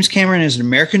 James Cameron is an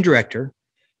American director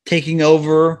taking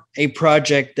over a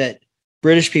project that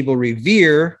British people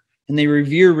revere, and they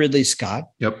revere Ridley Scott.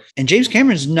 Yep. And James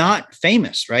Cameron's not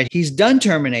famous, right? He's done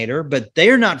Terminator, but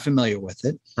they're not familiar with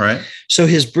it. Right. So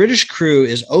his British crew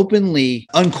is openly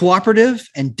uncooperative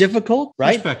and difficult,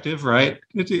 right? Perspective, right?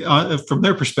 From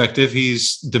their perspective,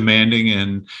 he's demanding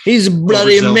and he's a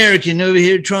bloody American over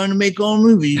here trying to make all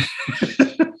movies.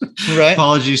 Right.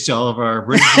 Apologies to all of our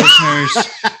British listeners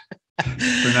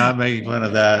for not making fun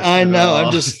of that. I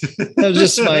know. That was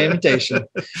just my imitation.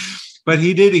 But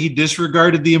he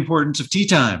disregarded the importance of tea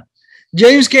time.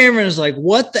 James Cameron is like,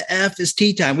 what the F is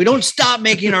tea time? We don't stop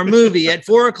making our movie at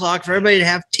 4:00 for everybody to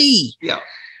have tea. Yeah.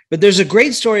 But there's a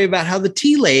great story about how the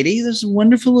tea lady, this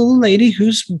wonderful little lady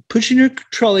who's pushing her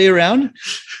trolley around.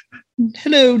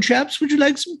 Hello, chaps. Would you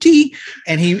like some tea?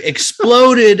 And he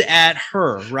exploded at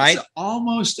her, right? It's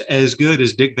almost as good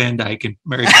as Dick Van Dyke and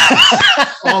Mary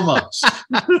Poppins. Almost.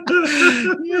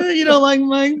 Yeah, you don't like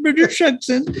my British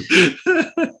accent.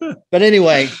 But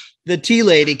anyway, the tea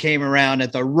lady came around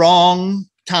at the wrong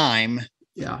time.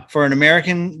 Yeah. For an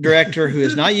American director who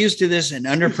is not used to this and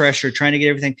under pressure, trying to get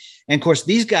everything. And of course,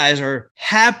 these guys are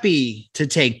happy to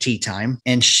take tea time.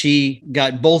 And she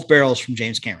got both barrels from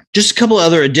James Cameron. Just a couple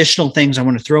other additional things I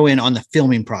want to throw in on the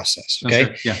filming process.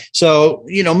 Okay. Yeah. So,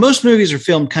 most movies are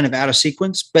filmed kind of out of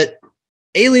sequence, but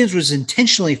Aliens was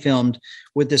intentionally filmed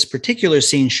with this particular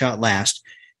scene shot last,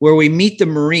 where we meet the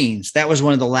Marines. That was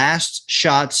one of the last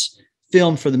shots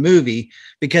filmed for the movie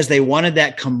because they wanted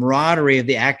that camaraderie of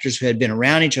the actors who had been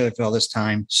around each other for all this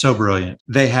time. So brilliant.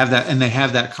 They have that, and they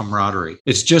have that camaraderie.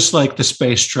 It's just like the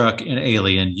space truck in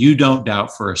Alien. You don't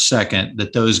doubt for a second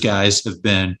that those guys have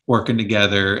been working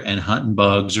together and hunting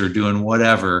bugs or doing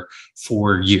whatever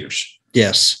for years.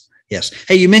 Yes.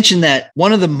 Hey, you mentioned that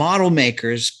one of the model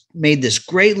makers made this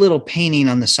great little painting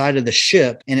on the side of the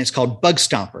ship, and it's called Bug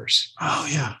Stompers. Oh,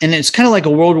 yeah. And it's kind of like a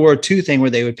World War II thing where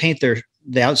they would paint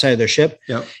the outside of their ship.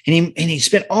 Yep. And he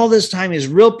spent all this time. He's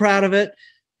real proud of it.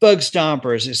 Bug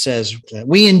Stompers. It says,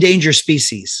 we endanger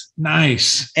species.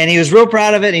 Nice. And he was real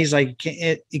proud of it. And he's like,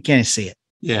 you can't see it.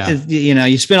 Yeah.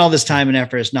 You spend all this time and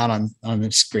effort. It's not on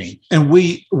the screen. And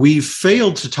we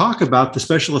failed to talk about the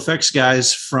special effects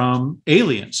guys from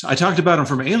Aliens. I talked about them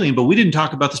from Alien, but we didn't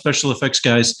talk about the special effects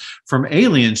guys from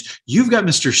Aliens. You've got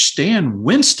Mr. Stan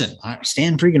Winston.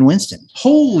 Stan freaking Winston.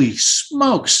 Holy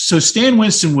smokes. So Stan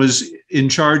Winston was in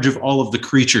charge of all of the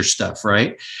creature stuff,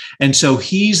 right? And so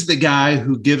he's the guy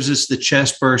who gives us the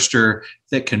chest burster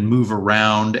that can move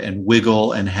around and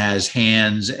wiggle and has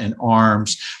hands and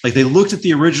arms. Like they looked at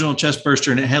the original chest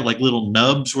burster and it had like little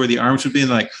nubs where the arms would be. And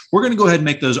they're like, we're going to go ahead and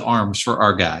make those arms for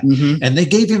our guy. Mm-hmm. And they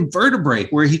gave him vertebrae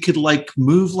where he could like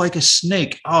move like a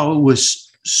snake. Oh, it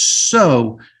was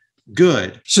so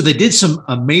good. So they did some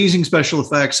amazing special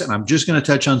effects, and I'm just going to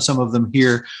touch on some of them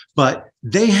here, but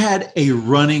they had a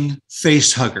running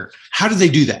face hugger. How did they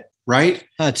do that? Right?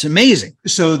 It's amazing.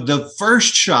 So the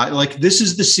first shot, like this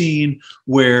is the scene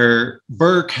where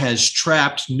Burke has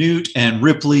trapped Newt and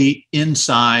Ripley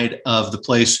inside of the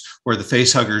place where the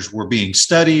face huggers were being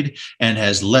studied and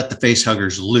has let the face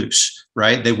huggers loose,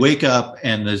 right? They wake up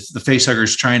and the face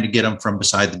huggers trying to get them from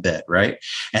beside the bed, right?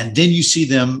 And then you see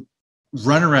them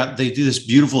run around. They do this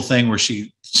beautiful thing where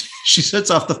she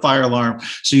sets off the fire alarm.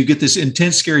 So you get this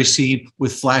intense, scary scene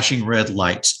with flashing red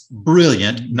lights.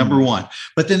 Brilliant, number one.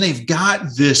 But then they've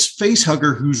got this face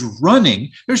hugger who's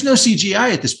running. There's no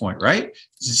CGI at this point, right?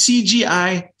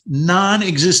 CGI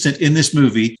non-existent in this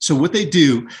movie. So what they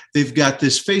do, they've got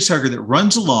this face hugger that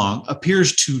runs along,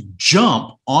 appears to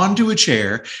jump onto a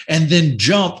chair, and then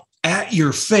jump at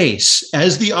your face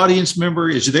as the audience member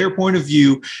is their point of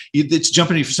view. It's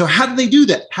jumping. So how do they do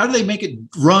that? How do they make it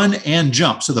run and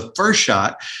jump? So the first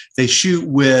shot they shoot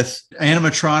with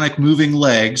animatronic moving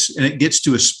legs and it gets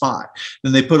to a spot.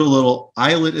 Then they put a little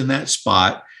eyelet in that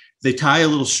spot. They tie a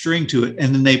little string to it.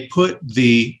 And then they put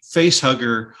the face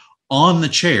hugger on the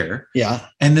chair. Yeah.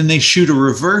 And then they shoot a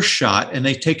reverse shot and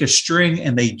they take a string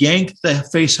and they yank the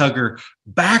face hugger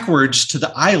backwards to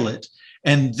the eyelet.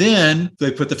 And then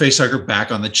they put the face hugger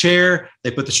back on the chair.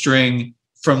 They put the string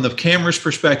from the camera's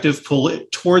perspective, pull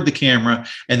it toward the camera,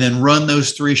 and then run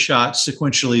those three shots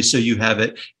sequentially. So you have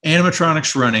it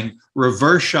animatronics running,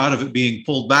 reverse shot of it being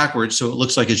pulled backwards. So it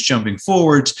looks like it's jumping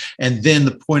forwards. And then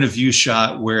the point of view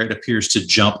shot where it appears to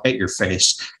jump at your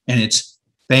face. And it's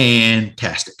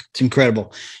fantastic. It's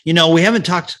incredible. We haven't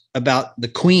talked about the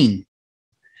Queen.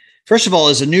 First of all,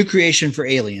 is a new creation for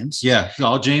Aliens. Yeah, it's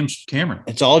all James Cameron.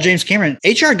 It's all James Cameron.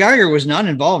 H.R. Geiger was not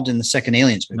involved in the second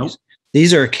Aliens movies. Nope.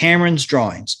 These are Cameron's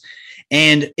drawings.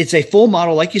 And it's a full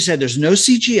model. Like you said, there's no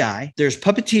CGI. There's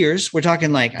puppeteers. We're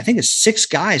talking I think it's 6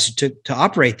 guys who took to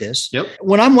operate this. Yep.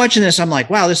 When I'm watching this, I'm like,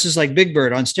 wow, this is like Big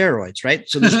Bird on steroids, right?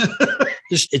 So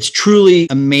it's truly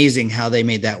amazing how they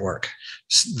made that work.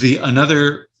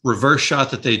 Another reverse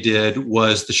shot that they did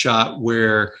was the shot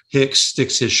where Hicks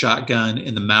sticks his shotgun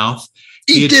in the mouth.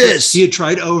 He had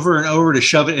tried over and over to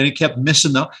shove it and it kept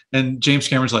missing them. And James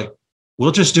Cameron's like,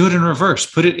 we'll just do it in reverse.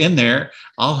 Put it in there.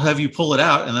 I'll have you pull it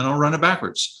out and then I'll run it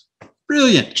backwards.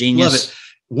 Brilliant. Genius. Love it.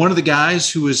 One of the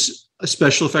guys who was a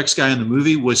special effects guy in the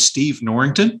movie was Steve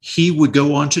Norrington. He would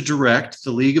go on to direct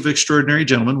The League of Extraordinary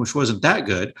Gentlemen, which wasn't that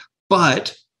good,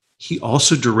 but he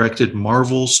also directed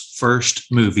Marvel's first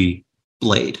movie,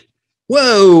 Blade.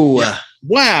 Whoa. Yeah.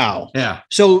 Wow. Yeah.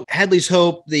 So Hadley's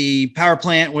Hope, the power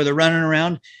plant where they're running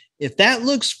around, if that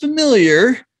looks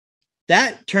familiar,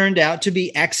 that turned out to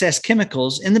be Access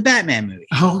Chemicals in the Batman movie.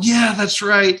 Oh yeah, that's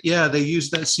right. Yeah, they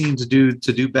used that scene to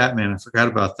do Batman. I forgot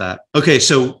about that. Okay,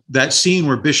 so that scene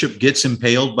where Bishop gets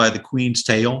impaled by the Queen's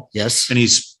tail. Yes. And he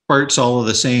spurts all of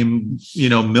the same,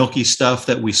 milky stuff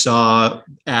that we saw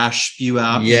Ash spew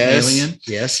out in Alien.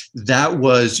 Yes. That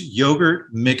was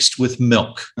yogurt mixed with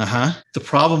milk. Uh-huh. The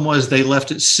problem was they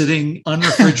left it sitting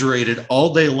unrefrigerated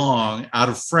all day long out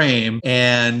of frame,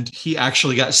 and he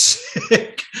actually got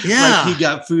sick. Yeah. Like he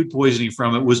got food poisoning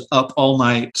from it, was up all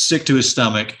night, sick to his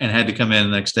stomach, and had to come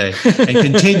in the next day and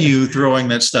continue throwing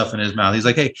that stuff in his mouth. He's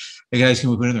like, hey guys, can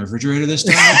we put it in the refrigerator this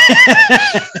time?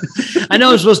 I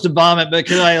know I'm supposed to bomb it, but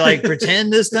can I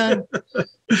pretend this time?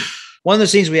 One of the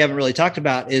scenes we haven't really talked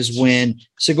about is when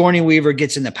Sigourney Weaver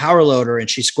gets in the power loader and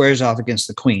she squares off against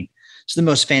the Queen. It's the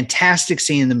most fantastic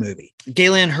scene in the movie.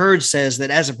 Galen Hurd says that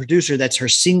as a producer, that's her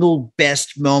single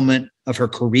best moment of her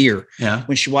career. Yeah.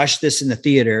 When she watched this in the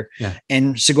theater,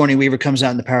 and Sigourney Weaver comes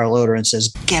out in the power loader and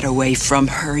says, "Get away from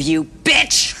her, you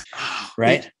bitch."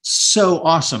 Right. So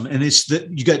awesome. And it's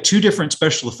that you got two different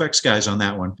special effects guys on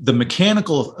that one. The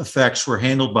mechanical effects were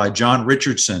handled by John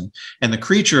Richardson and the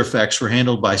creature effects were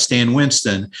handled by Stan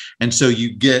Winston. And so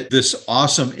you get this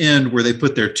awesome end where they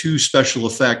put their two special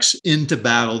effects into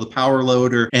battle, the power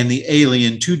loader and the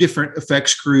alien. Two different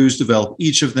effects crews develop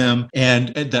each of them.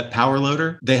 And at that power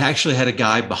loader, they actually had a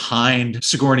guy behind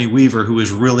Sigourney Weaver who was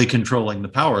really controlling the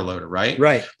power loader, right?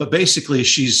 Right. But basically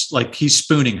he's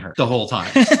spooning her the whole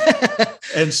time.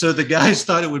 And so the guys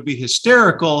thought it would be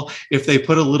hysterical if they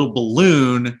put a little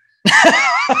balloon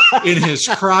in his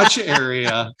crotch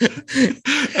area.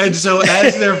 And so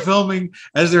as they're filming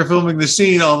the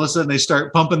scene, all of a sudden they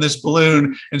start pumping this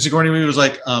balloon. And Sigourney Weaver was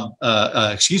like,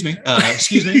 excuse me.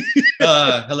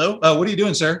 Hello. What are you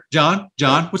doing, sir? John,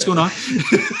 what's going on?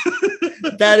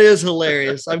 That is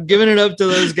hilarious. I'm giving it up to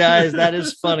those guys. That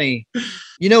is funny.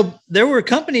 There were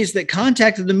companies that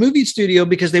contacted the movie studio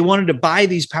because they wanted to buy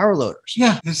these power loaders.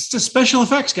 Yeah, it's just special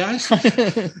effects, guys.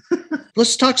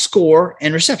 Let's talk score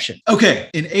and reception. Okay.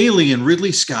 In Alien,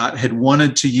 Ridley Scott had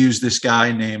wanted to use this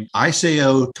guy named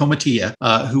Isao Tomatia,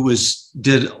 who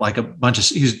did like a bunch of,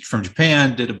 he's from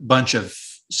Japan, did a bunch of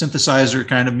synthesizer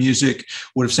kind of music,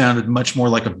 would have sounded much more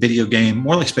like a video game,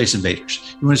 more like Space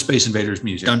Invaders. You wanted Space Invaders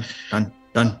music. Dun, dun,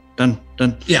 dun, dun,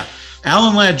 dun. Yeah.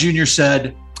 Alan Ladd Jr.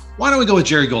 said, why don't we go with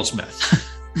Jerry Goldsmith?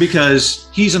 Because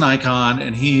he's an icon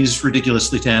and he's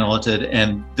ridiculously talented,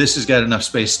 and this has got enough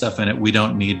space stuff in it. We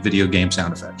don't need video game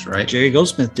sound effects, right? Jerry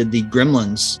Goldsmith did the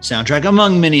Gremlins soundtrack,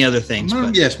 among many other things.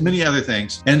 Yes, many other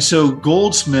things. And so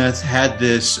Goldsmith had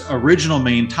this original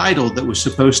main title that was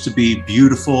supposed to be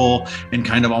beautiful and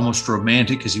kind of almost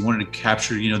romantic because he wanted to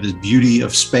capture, the beauty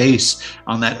of space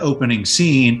on that opening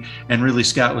scene. And Ridley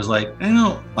Scott was like, I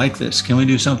don't like this. Can we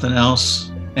do something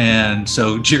else? And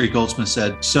so Jerry Goldsmith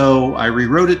said, so I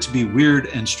rewrote it to be weird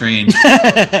and strange,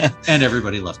 and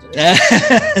everybody loved it.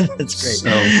 That's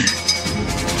great.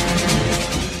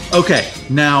 Okay,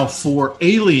 now for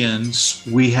Aliens,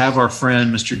 we have our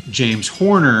friend, Mr. James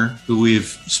Horner, who we've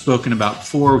spoken about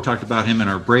before. We talked about him in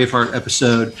our Braveheart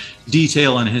episode.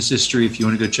 Detail on his history, if you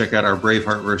want to go check out our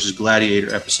Braveheart versus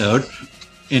Gladiator episode.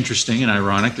 Interesting and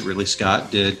ironic that Ridley Scott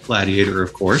did Gladiator,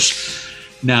 of course.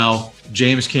 Now,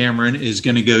 James Cameron is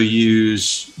going to go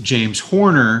use James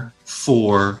Horner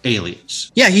for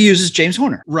Aliens. Yeah, he uses James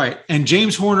Horner. Right. And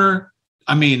James Horner,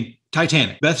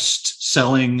 Titanic,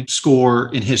 best-selling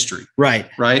score in history. Right.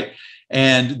 Right.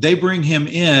 And they bring him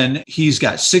in. He's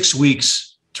got 6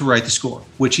 weeks to write the score,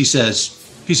 which he says,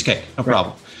 piece of cake, no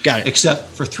problem. Got it. Except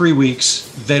for 3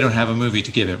 weeks, they don't have a movie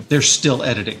to give him. They're still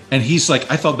editing. And he's like,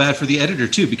 I felt bad for the editor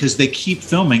too, because they keep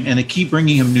filming and they keep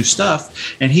bringing him new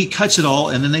stuff and he cuts it all.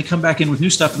 And then they come back in with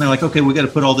new stuff and they're like, okay, we got to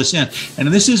put all this in. And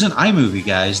this isn't iMovie,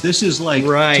 guys. This is like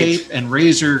tape and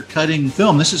razor cutting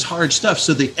film. This is hard stuff.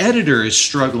 So the editor is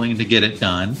struggling to get it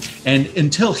done. And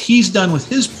until he's done with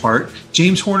his part,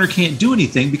 James Horner can't do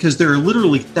anything because there are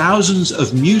literally thousands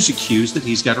of music cues that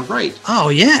he's got to write. Oh,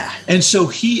 yeah. And so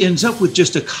he ends up with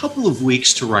just a couple of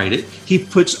weeks to write it. He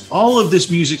puts all of this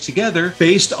music together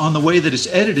based on the way that it's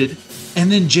edited.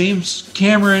 And then James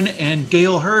Cameron and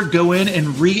Gale Hurd go in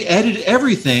and re-edit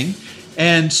everything.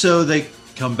 And so they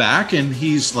come back and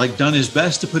he's like done his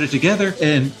best to put it together.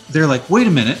 And they're like, wait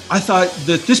a minute. I thought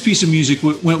that this piece of music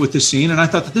went with this scene. And I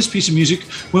thought that this piece of music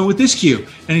went with this cue.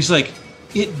 And he's like,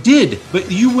 it did,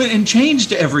 but you went and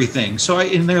changed everything.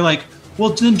 And they're like, well,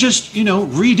 then just,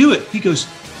 redo it. He goes,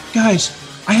 guys,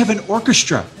 I have an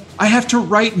orchestra. I have to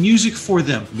write music for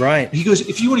them. Right. He goes,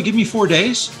 if you want to give me 4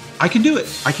 days, I can do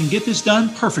it. I can get this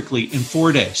done perfectly in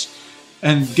 4 days.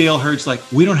 And Gail Hurd's like,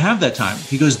 we don't have that time.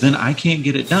 He goes, then I can't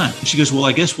get it done. And she goes, well,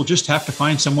 I guess we'll just have to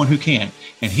find someone who can.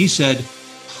 And he said,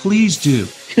 please do.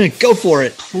 Go for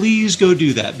it. Please go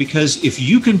do that. Because if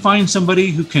you can find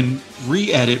somebody who can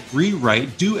re-edit,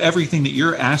 rewrite, do everything that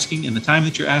you're asking in the time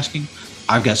that you're asking,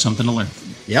 I've got something to learn from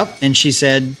you. Yep. And she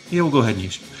said, yeah, we'll go ahead and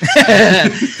use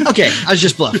it. Okay, I was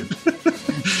just bluffing.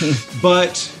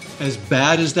 But as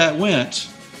bad as that went,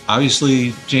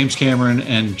 obviously James Cameron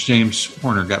and James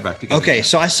Horner got back together. Okay,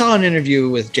 so I saw an interview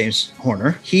with James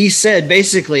Horner. He said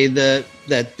basically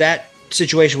that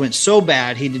situation went so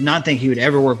bad, he did not think he would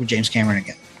ever work with James Cameron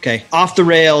again. Okay. Off the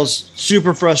rails,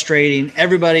 super frustrating.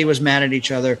 Everybody was mad at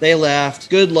each other. They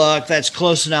left. Good luck. That's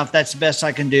close enough. That's the best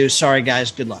I can do. Sorry,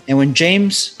 guys. Good luck. And when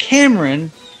James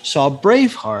Cameron saw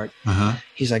Braveheart,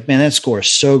 he's like, man, that score is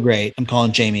so great. I'm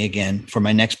calling Jamie again for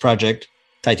my next project,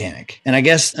 Titanic. And I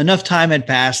guess enough time had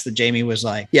passed that Jamie was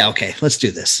like, yeah, okay, let's do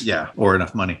this. Yeah. Or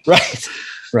enough money. Right.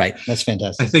 Right. That's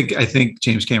fantastic. I think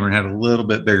James Cameron had a little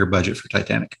bit bigger budget for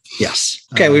Titanic. Yes.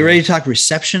 Okay. We ready to talk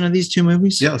reception of these two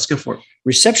movies? Yeah, let's go for it.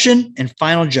 Reception and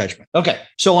Final Judgment. Okay.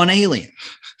 So on Alien.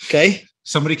 Okay.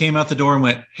 Somebody came out the door and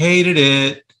went, hated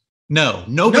it. No,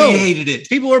 nobody hated it.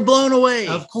 People were blown away.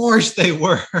 Of course they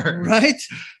were. Right?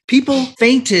 People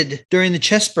fainted during the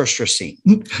chestburster scene.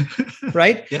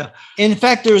 Right? Yeah. In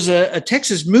fact, there was a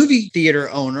Texas movie theater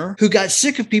owner who got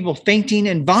sick of people fainting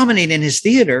and vomiting in his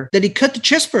theater that he cut the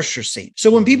chestburster scene.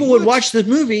 So when people would watch the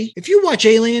movie, if you watch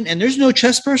Alien and there's no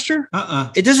chestburster,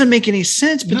 it doesn't make any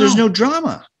sense, but there's no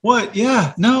drama. What?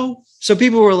 Yeah. No. So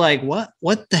people were like, what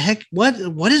the heck?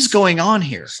 What is going on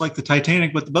here? It's like the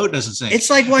Titanic, but the boat doesn't sink. It's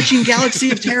like watching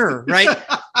Galaxy of Terror, right?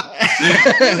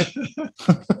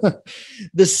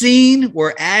 The scene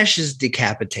where Ash is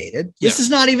decapitated. This is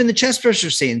not even the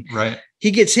chestburster scene. Right. He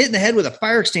gets hit in the head with a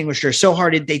fire extinguisher so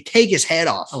hard they take his head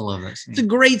off. I love that scene. It's a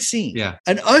great scene. Yeah.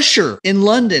 An usher in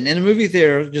London in a movie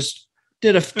theater just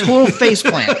did a total face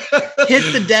plant,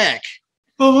 hit the deck.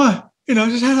 Oh, what?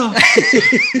 Just head off.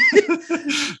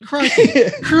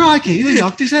 Crikey. He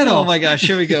knocked his head off. Oh my gosh.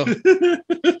 Here we go.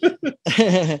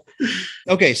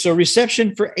 Okay. So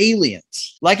reception for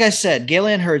Aliens. Like I said, Gail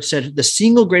Ann Hurd said the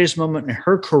single greatest moment in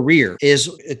her career is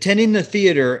attending the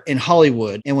theater in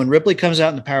Hollywood. And when Ripley comes out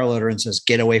in the power loader and says,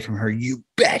 get away from her, you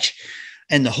bitch.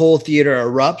 And the whole theater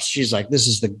erupts. She's like, this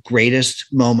is the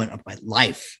greatest moment of my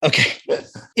life. Okay.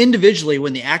 Individually,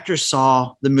 when the actors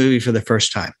saw the movie for the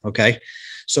first time, okay.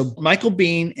 So Michael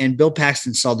Biehn and Bill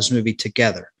Paxton saw this movie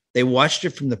together. They watched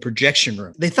it from the projection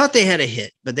room. They thought they had a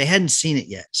hit, but they hadn't seen it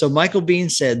yet. So Michael Biehn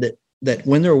said that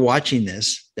when they're watching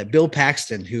this, that Bill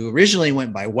Paxton, who originally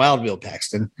went by Wild Bill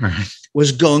Paxton,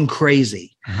 was going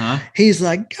crazy. He's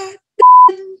like, God,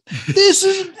 this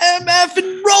is an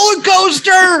MF roller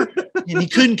coaster. And he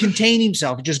couldn't contain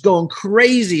himself, just going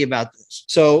crazy about this.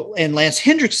 So, and Lance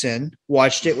Henriksen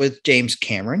watched it with James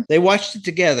Cameron. They watched it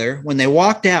together. When they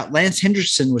walked out, Lance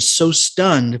Henriksen was so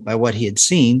stunned by what he had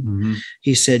seen.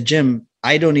 He said, Jim,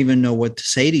 I don't even know what to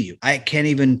say to you. I can't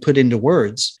even put into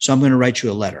words. So I'm going to write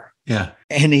you a letter. Yeah.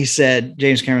 And he said,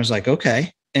 James Cameron's like,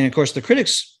 okay. And of course, the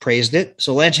critics praised it.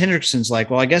 So Lance Henriksen's like,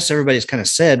 well, I guess everybody's kind of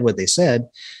said what they said.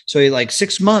 So he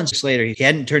 6 months later, he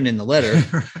hadn't turned in the letter.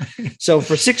 So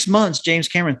for 6 months, James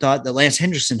Cameron thought that Lance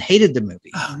Henriksen hated the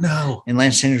movie. Oh, no. And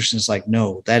Lance Henriksen's like,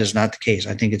 no, that is not the case.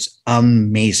 I think it's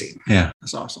amazing. Yeah,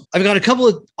 that's awesome. I've got a couple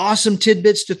of awesome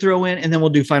tidbits to throw in, and then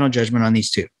we'll do final judgment on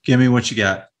these two. Give me what you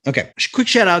got. Okay. Quick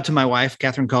shout out to my wife,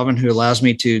 Catherine Colvin, who allows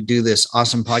me to do this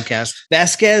awesome podcast.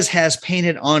 Vasquez has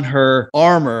painted on her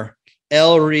armor,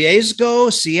 El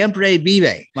riesgo siempre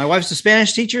vive. My wife's a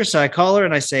Spanish teacher, so I call her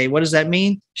and I say, what does that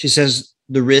mean? She says,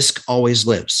 the risk always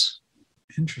lives.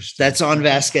 Interesting. That's on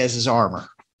Vasquez's armor.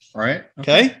 All right.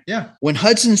 Okay. Yeah. When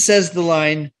Hudson says the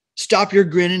line, stop your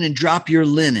grinning and drop your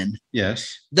linen.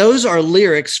 Yes. Those are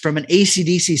lyrics from an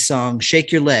AC/DC song,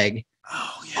 Shake Your Leg,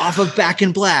 off of Back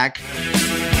in Black.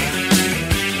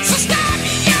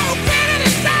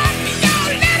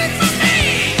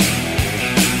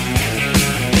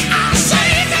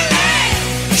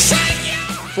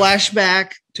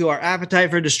 Flashback to our Appetite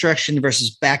for Destruction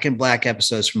versus Back in Black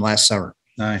episodes from last summer.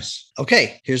 Nice.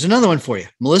 Okay, here's another one for you.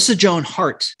 Melissa Joan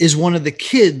Hart is one of the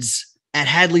kids at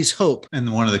Hadley's Hope.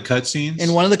 And one of the cutscenes?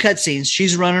 In one of the cutscenes,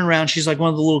 she's running around. She's like one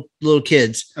of the little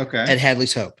kids at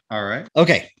Hadley's Hope. All right.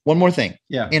 Okay, one more thing.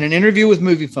 Yeah. In an interview with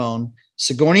Moviephone,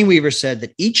 Sigourney Weaver said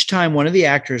that each time one of the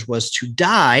actors was to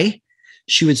die,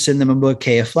 she would send them a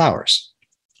bouquet of flowers.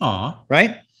 Aw.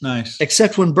 Right? Nice.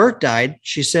 Except when Bert died,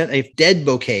 she sent a dead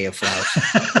bouquet of flowers.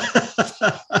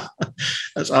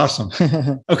 That's awesome.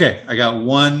 Okay, I got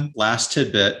one last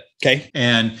tidbit. Okay.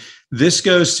 And this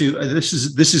goes to this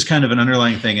is kind of an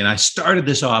underlying thing. And I started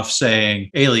this off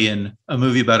saying Alien, a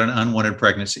movie about an unwanted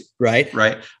pregnancy. Right.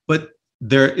 Right. But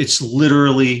it's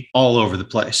literally all over the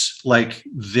place. Like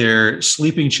their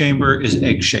sleeping chamber is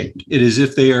egg-shaped. It is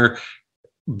if they are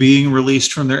being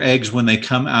released from their eggs when they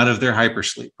come out of their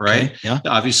hypersleep, right? Okay, yeah.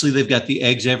 Obviously, they've got the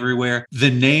eggs everywhere.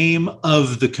 The name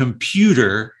of the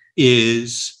computer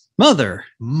is Mother.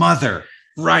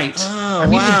 Right. Oh,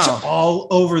 It's all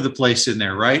over the place in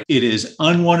there, right? It is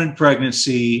unwanted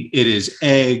pregnancy. It is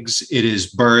eggs. It is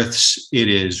births. It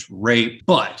is rape.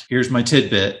 But here's my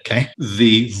tidbit. Okay.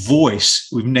 The voice,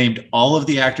 we've named all of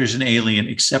the actors in Alien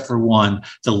except for one.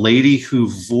 The lady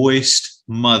who voiced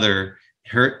Mother,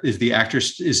 the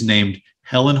actress is named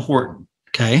Helen Horton.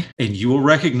 Okay. And you will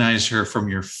recognize her from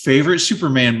your favorite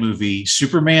Superman movie,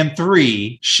 Superman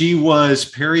 3. She was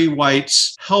Perry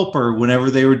White's helper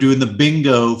whenever they were doing the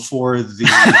bingo for the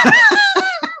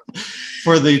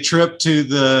for the trip to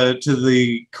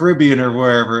the Caribbean or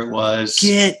wherever it was.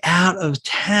 Get out of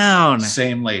town.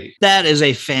 Same lady. That is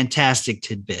a fantastic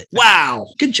tidbit. Wow.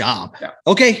 Good job. Yeah.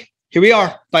 Okay. Here we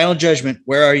are. Final judgment.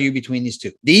 Where are you between these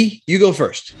two? D, you go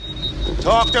first.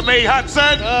 Talk to me,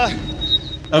 Hudson.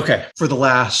 Okay. For the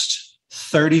last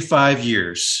 35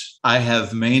 years, I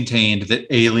have maintained that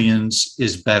Aliens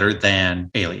is better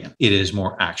than Alien. It is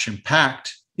more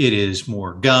action-packed. It is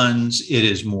more guns. It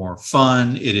is more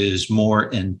fun. It is more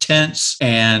intense.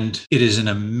 And it is an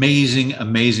amazing,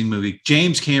 amazing movie.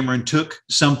 James Cameron took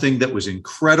something that was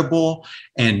incredible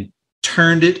and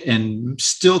turned it and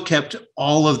still kept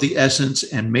all of the essence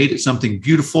and made it something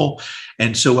beautiful.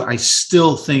 And so I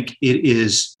still think it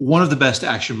is one of the best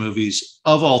action movies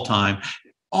of all time,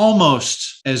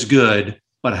 almost as good,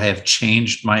 but I have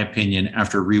changed my opinion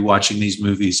after rewatching these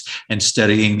movies and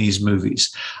studying these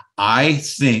movies. I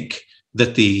think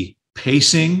that the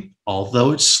pacing,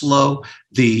 although it's slow,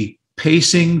 the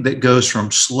pacing that goes from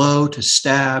slow to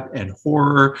stab and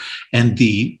horror and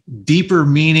the deeper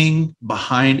meaning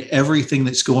behind everything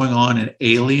that's going on in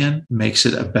Alien makes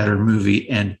it a better movie.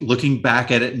 And looking back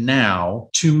at it now,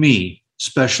 to me,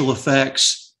 special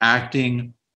effects,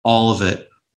 acting, all of it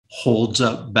holds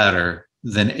up better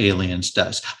than Aliens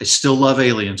does. I still love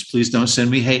Aliens. Please don't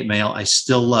send me hate mail. I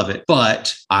still love it.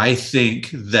 But I think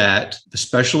that the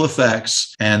special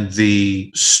effects and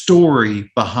the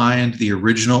story behind the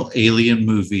original Alien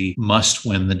movie must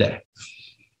win the day.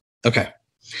 Okay.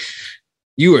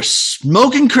 You are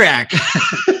smoking crack.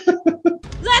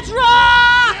 Let's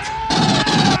rock!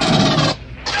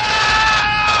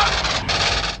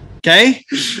 Okay.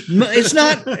 It's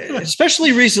not,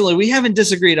 especially recently, we haven't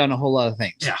disagreed on a whole lot of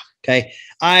things. Yeah. Okay.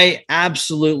 I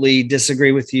absolutely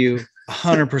disagree with you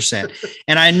 100%.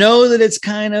 And I know that it's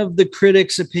kind of the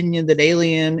critics' opinion that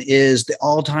Alien is the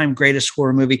all-time greatest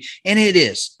horror movie. And it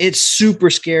is. It's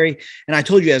super scary. And I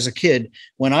told you as a kid,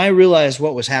 when I realized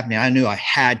what was happening, I knew I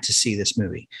had to see this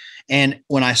movie. And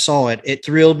when I saw it, it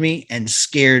thrilled me and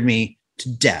scared me to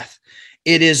death.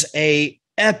 It is a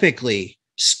epically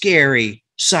scary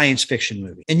science fiction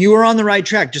movie. And you were on the right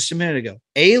track just a minute ago.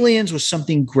 Aliens was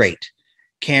something great.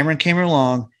 Cameron came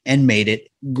along and made it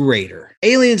greater.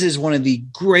 Aliens is one of the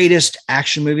greatest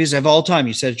action movies of all time.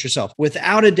 You said it yourself.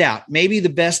 Without a doubt, maybe the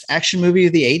best action movie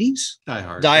of the 80s. Die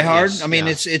Hard. Die Hard. Yes, I mean,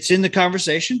 yeah. it's in the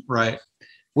conversation. Right.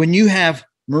 When you have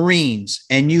Marines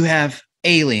and you have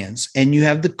aliens and you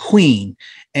have the Queen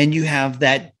and you have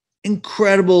that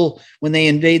incredible when they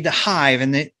invade the hive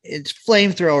and it's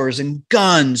flamethrowers and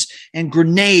guns and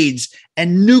grenades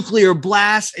and nuclear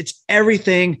blasts. It's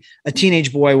everything a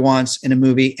teenage boy wants in a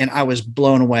movie. And I was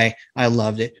blown away. I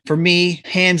loved it. For me,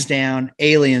 hands down,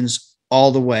 Aliens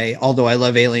all the way, although I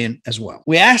love Alien as well.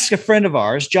 We asked a friend of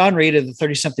ours, John Reed of the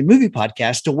 30-something movie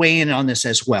podcast, to weigh in on this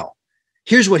as well.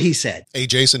 Here's what he said. Hey,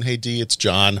 Jason. Hey, D. It's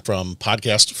John from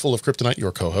Podcast Full of Kryptonite,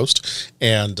 your co-host,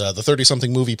 and the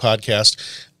 30-something movie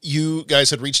podcast. You guys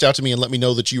had reached out to me and let me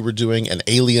know that you were doing an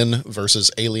Alien versus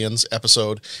Aliens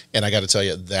episode. And I got to tell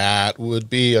you, that would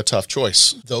be a tough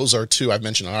choice. Those are two, I've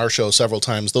mentioned on our show several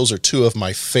times, those are two of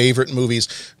my favorite movies.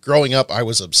 Growing up, I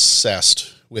was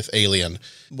obsessed with Alien.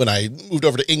 When I moved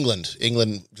over to England,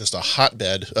 just a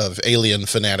hotbed of Alien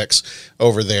fanatics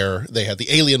over there. They had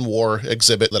the Alien War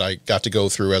exhibit that I got to go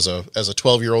through as a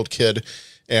 12-year-old kid.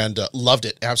 And loved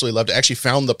it, absolutely loved it. I actually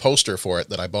found the poster for it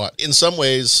that I bought. In some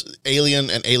ways, Alien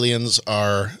and Aliens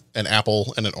are an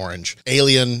apple and an orange.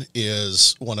 Alien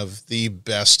is one of the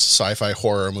best sci-fi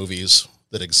horror movies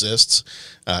that exists.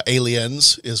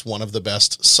 Aliens is one of the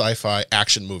best sci-fi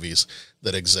action movies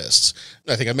that exists.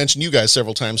 I think I mentioned you guys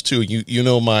several times too. You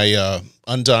know my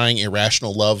undying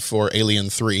irrational love for Alien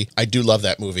 3. I do love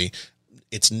that movie.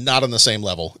 It's not on the same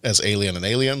level as Alien and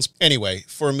Aliens. Anyway,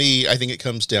 for me, I think it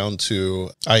comes down to,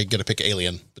 I get to pick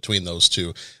Alien between those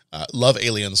two. Love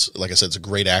Aliens. Like I said, it's a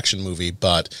great action movie,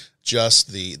 but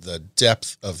just the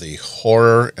depth of the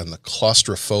horror and the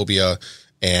claustrophobia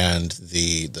and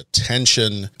the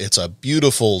tension. It's a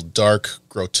beautiful, dark,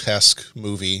 grotesque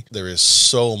movie. There is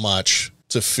so much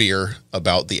to fear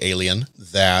about the alien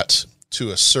that,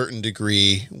 to a certain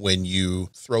degree, when you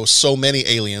throw so many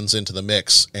aliens into the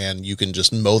mix and you can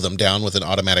just mow them down with an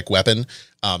automatic weapon,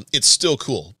 it's still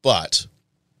cool. But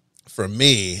for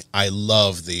me, I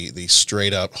love the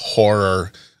straight up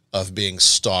horror of being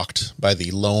stalked by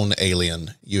the lone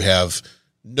alien. You have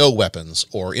no weapons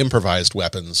or improvised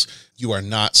weapons. You are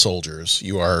not soldiers.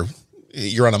 You're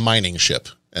on a mining ship,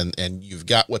 and you've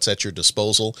got what's at your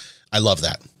disposal. I love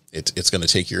that. It's going to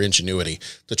take your ingenuity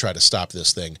to try to stop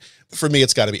this thing. For me,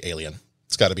 it's got to be Alien.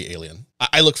 It's got to be Alien.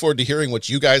 I look forward to hearing what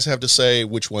you guys have to say,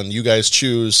 which one you guys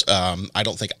choose. I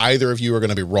don't think either of you are going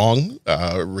to be wrong,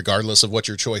 regardless of what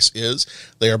your choice is.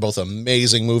 They are both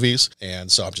amazing movies,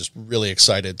 and so I'm just really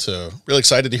excited to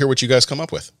hear what you guys come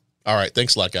up with. All right,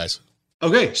 thanks a lot, guys.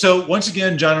 Okay, so once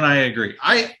again, John and I agree.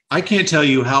 I can't tell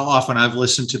you how often I've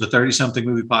listened to the 30-something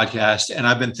movie podcast and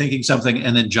I've been thinking something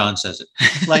and then John says it.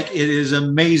 Like, it is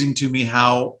amazing to me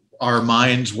how our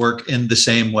minds work in the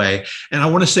same way. And I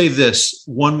want to say this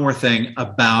one more thing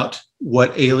about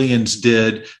what Aliens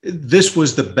did. This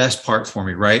was the best part for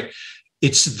me, right?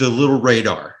 It's the little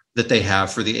radar that they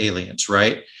have for the aliens,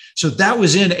 right? So that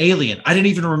was in Alien. I didn't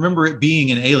even remember it being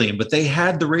in Alien, but they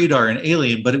had the radar in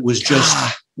Alien, but it was just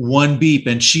one beep,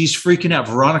 and she's freaking out.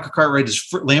 Veronica Cartwright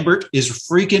Lambert is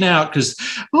freaking out because,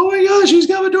 oh my gosh, she's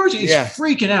coming towards you. He's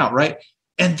freaking out, right?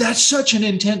 And that's such an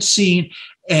intense scene.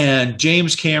 And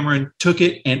James Cameron took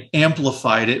it and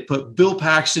amplified it, put Bill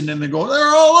Paxton in there going,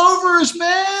 they're all over us,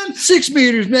 man. 6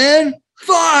 meters, man.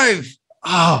 5.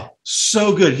 Oh,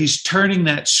 so good. He's turning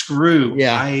that screw.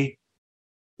 Yeah. I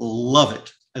love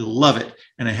it. I love it.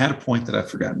 And I had a point that I've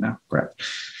forgotten now. Crap.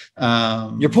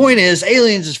 Your point is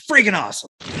Aliens is freaking awesome.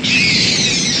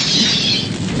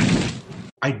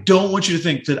 I don't want you to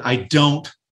think that I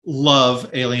don't love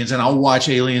Aliens, and I'll watch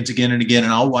Aliens again and again,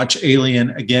 and I'll watch Alien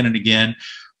again and again.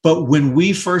 But when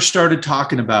we first started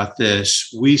talking about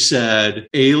this, we said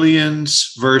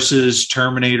Aliens versus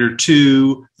Terminator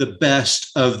 2, the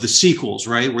best of the sequels,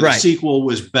 right? Where the sequel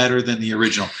was better than the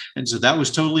original. And so that was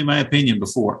totally my opinion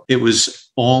before. It was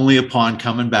only upon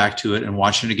coming back to it and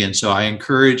watching it again. So I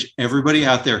encourage everybody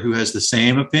out there who has the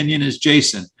same opinion as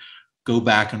Jason, go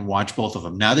back and watch both of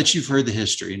them. Now that you've heard the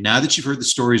history, now that you've heard the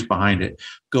stories behind it,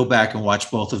 go back and watch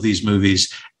both of these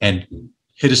movies and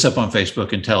hit us up on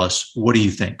Facebook and tell us, what do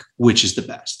you think? Which is the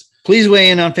best? Please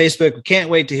weigh in on Facebook. We can't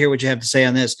wait to hear what you have to say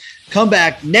on this. Come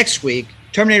back next week.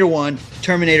 Terminator 1,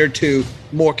 Terminator 2,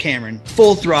 more Cameron.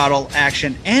 Full throttle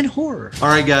action and horror. All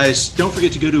right, guys. Don't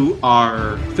forget to go to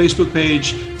our Facebook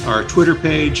page, our Twitter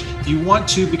page. If you want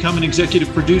to become an executive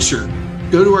producer,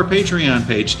 go to our Patreon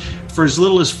page. For as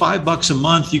little as $5 a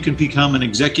month, you can become an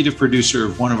executive producer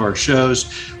of one of our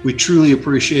shows. We truly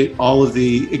appreciate all of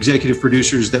the executive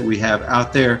producers that we have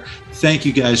out there. Thank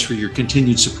you guys for your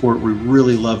continued support. We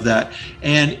really love that.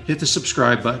 And hit the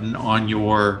subscribe button on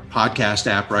your podcast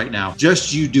app right now.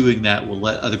 Just you doing that will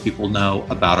let other people know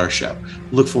about our show.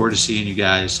 Look forward to seeing you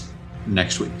guys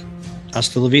next week.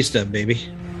 Hasta la vista, baby.